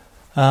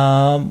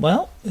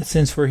 Well,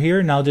 since we're here,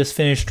 and I'll just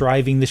finish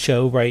driving the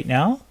show right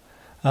now.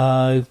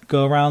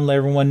 Go around, let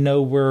everyone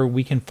know where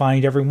we can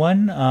find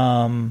everyone.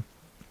 I'm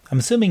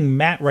assuming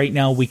Matt right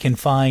now we can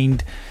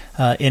find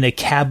in a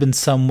cabin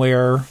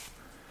somewhere,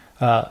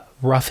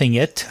 roughing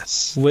it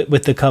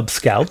with the Cub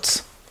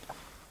Scouts.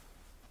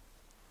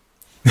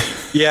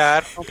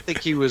 Yeah, I don't think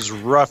he was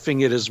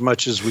roughing it as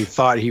much as we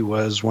thought he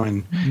was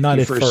when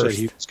he first said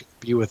he was going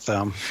to be with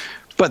them.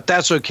 But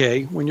that's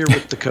okay. When you're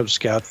with the Cub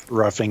Scouts,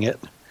 roughing it.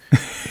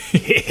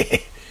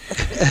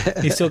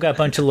 He's still got a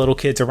bunch of little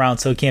kids around,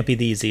 so it can't be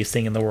the easiest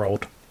thing in the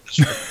world.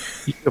 You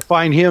can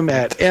find him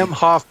at M.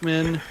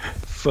 Hoffman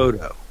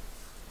Photo.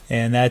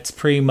 And that's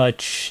pretty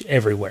much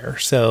everywhere.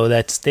 So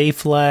that's Dave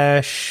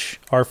Flash,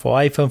 Artful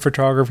iPhone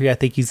Photography, I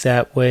think he's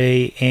that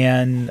way,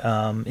 and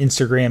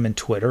Instagram and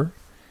Twitter.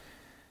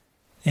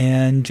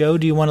 And Joe,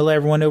 do you want to let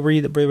everyone know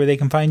where they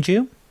can find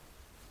you?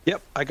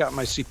 Yep, I got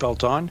my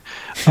seatbelt on.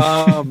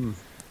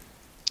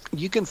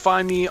 You can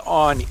find me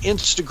on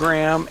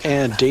Instagram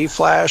and Dave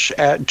Flash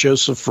at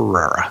Joseph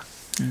Ferreira.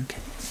 Okay.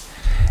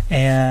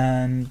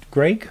 And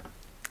Greg?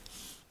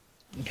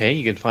 Okay,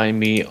 you can find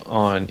me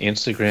on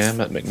Instagram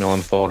at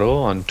Macmillan Photo,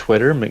 on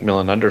Twitter,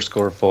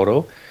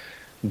 Macmillan_photo,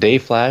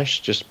 Dave Flash,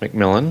 just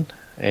Macmillan,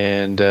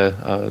 and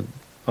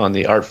on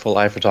the Artful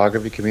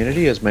iPhotography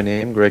community is my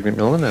name, Greg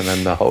Macmillan, and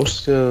I'm the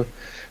host.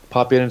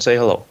 Pop in and say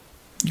hello.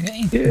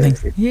 Yay.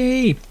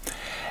 Yay.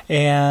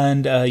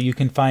 And you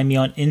can find me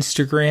on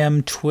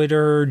Instagram,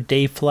 Twitter,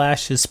 Dave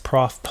Flash is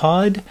Prof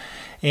Pod,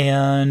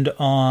 and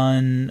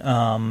on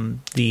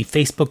the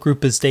Facebook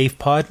group is Dave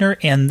Podner.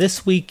 And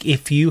this week,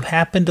 if you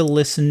happen to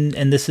listen,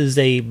 and this is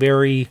a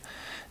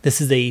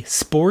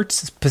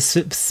sports,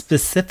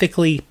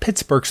 specifically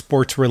Pittsburgh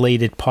sports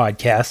related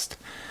podcast.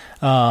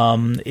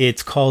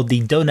 It's called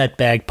the Donut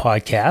Bag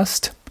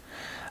Podcast.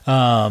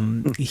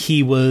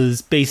 He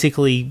was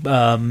basically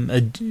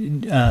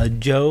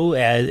Joe,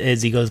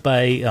 as he goes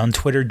by on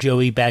Twitter,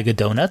 Joey Bag of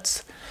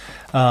Donuts,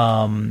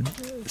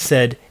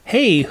 said,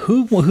 hey,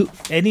 who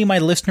any of my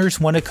listeners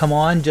want to come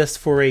on just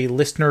for a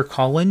listener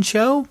call-in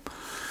show?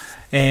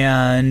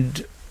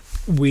 And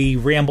we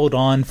rambled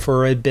on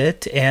for a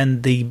bit,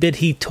 and the bit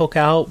he took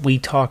out, we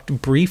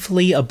talked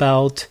briefly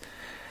about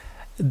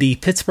the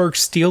Pittsburgh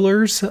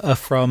Steelers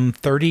from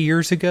 30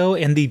 years ago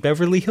and the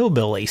Beverly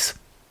Hillbillies.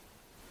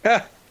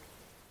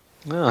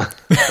 Oh.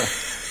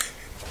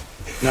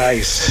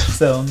 Nice.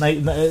 So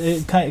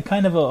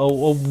kind of a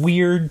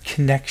weird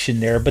connection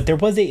there, but there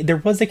was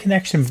a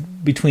connection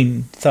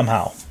between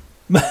somehow.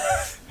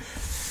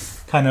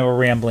 Kind of a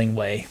rambling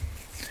way.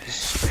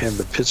 And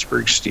the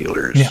Pittsburgh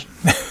Steelers. Yeah.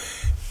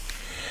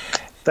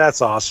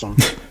 That's awesome.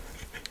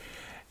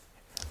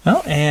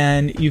 Well,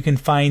 and you can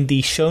find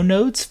the show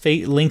notes,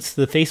 links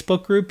to the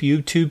Facebook group,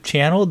 YouTube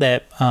channel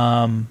that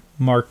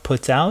Mark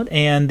puts out,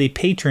 and the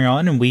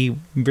Patreon, and we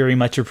very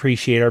much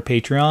appreciate our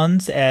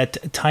Patreons at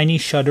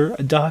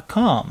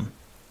tinyshutter.com.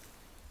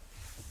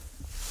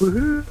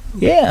 Woohoo!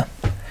 Yeah.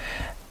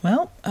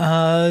 Well,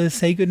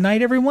 say good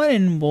night, everyone,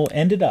 and we'll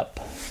end it up.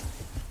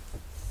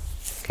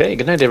 Okay,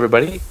 good night,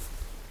 everybody.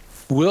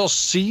 We'll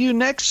see you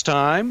next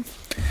time.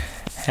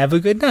 Have a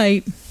good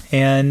night,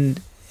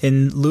 and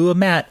in lieu of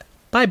Matt,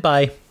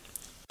 bye-bye.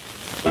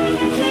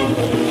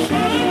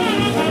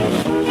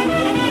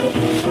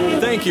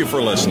 Thank you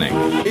for listening.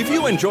 If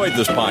you enjoyed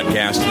this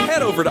podcast,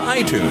 head over to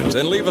iTunes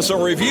and leave us a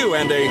review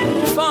and a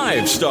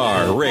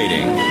 5-star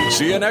rating.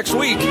 See you next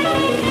week.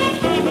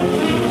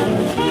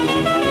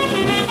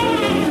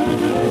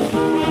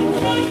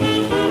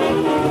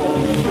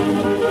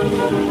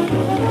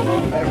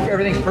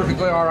 Everything's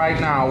perfectly all right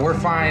now. We're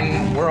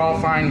fine. We're all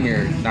fine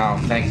here now.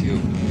 Thank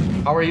you.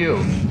 How are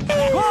you?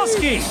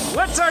 Kowalski,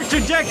 what's our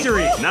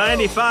trajectory?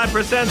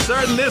 95%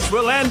 certain this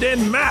will end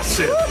in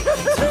massive,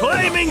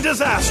 flaming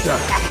disaster.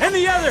 And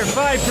the other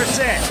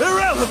 5%?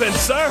 Irrelevant,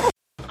 sir.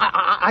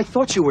 I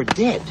thought you were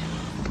dead.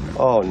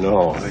 Oh,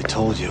 no, I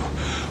told you.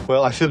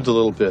 Well, I fibbed a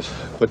little bit,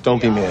 but don't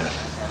be mad.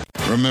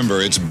 Remember,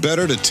 it's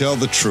better to tell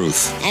the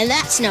truth. And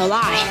that's no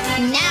lie.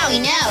 Now we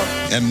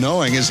know. And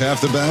knowing is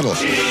half the battle.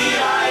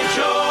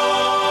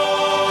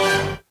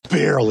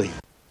 Barely.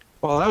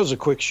 Well, that was a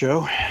quick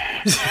show.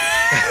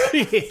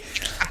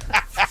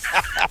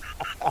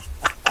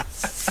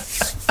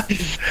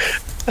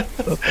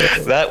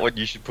 That one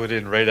you should put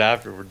in right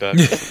after we're done.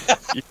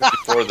 Even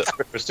before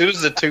as soon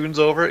as the tune's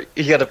over,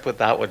 you got to put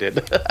that one in.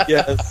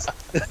 Yes.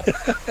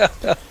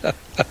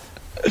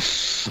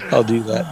 I'll do that.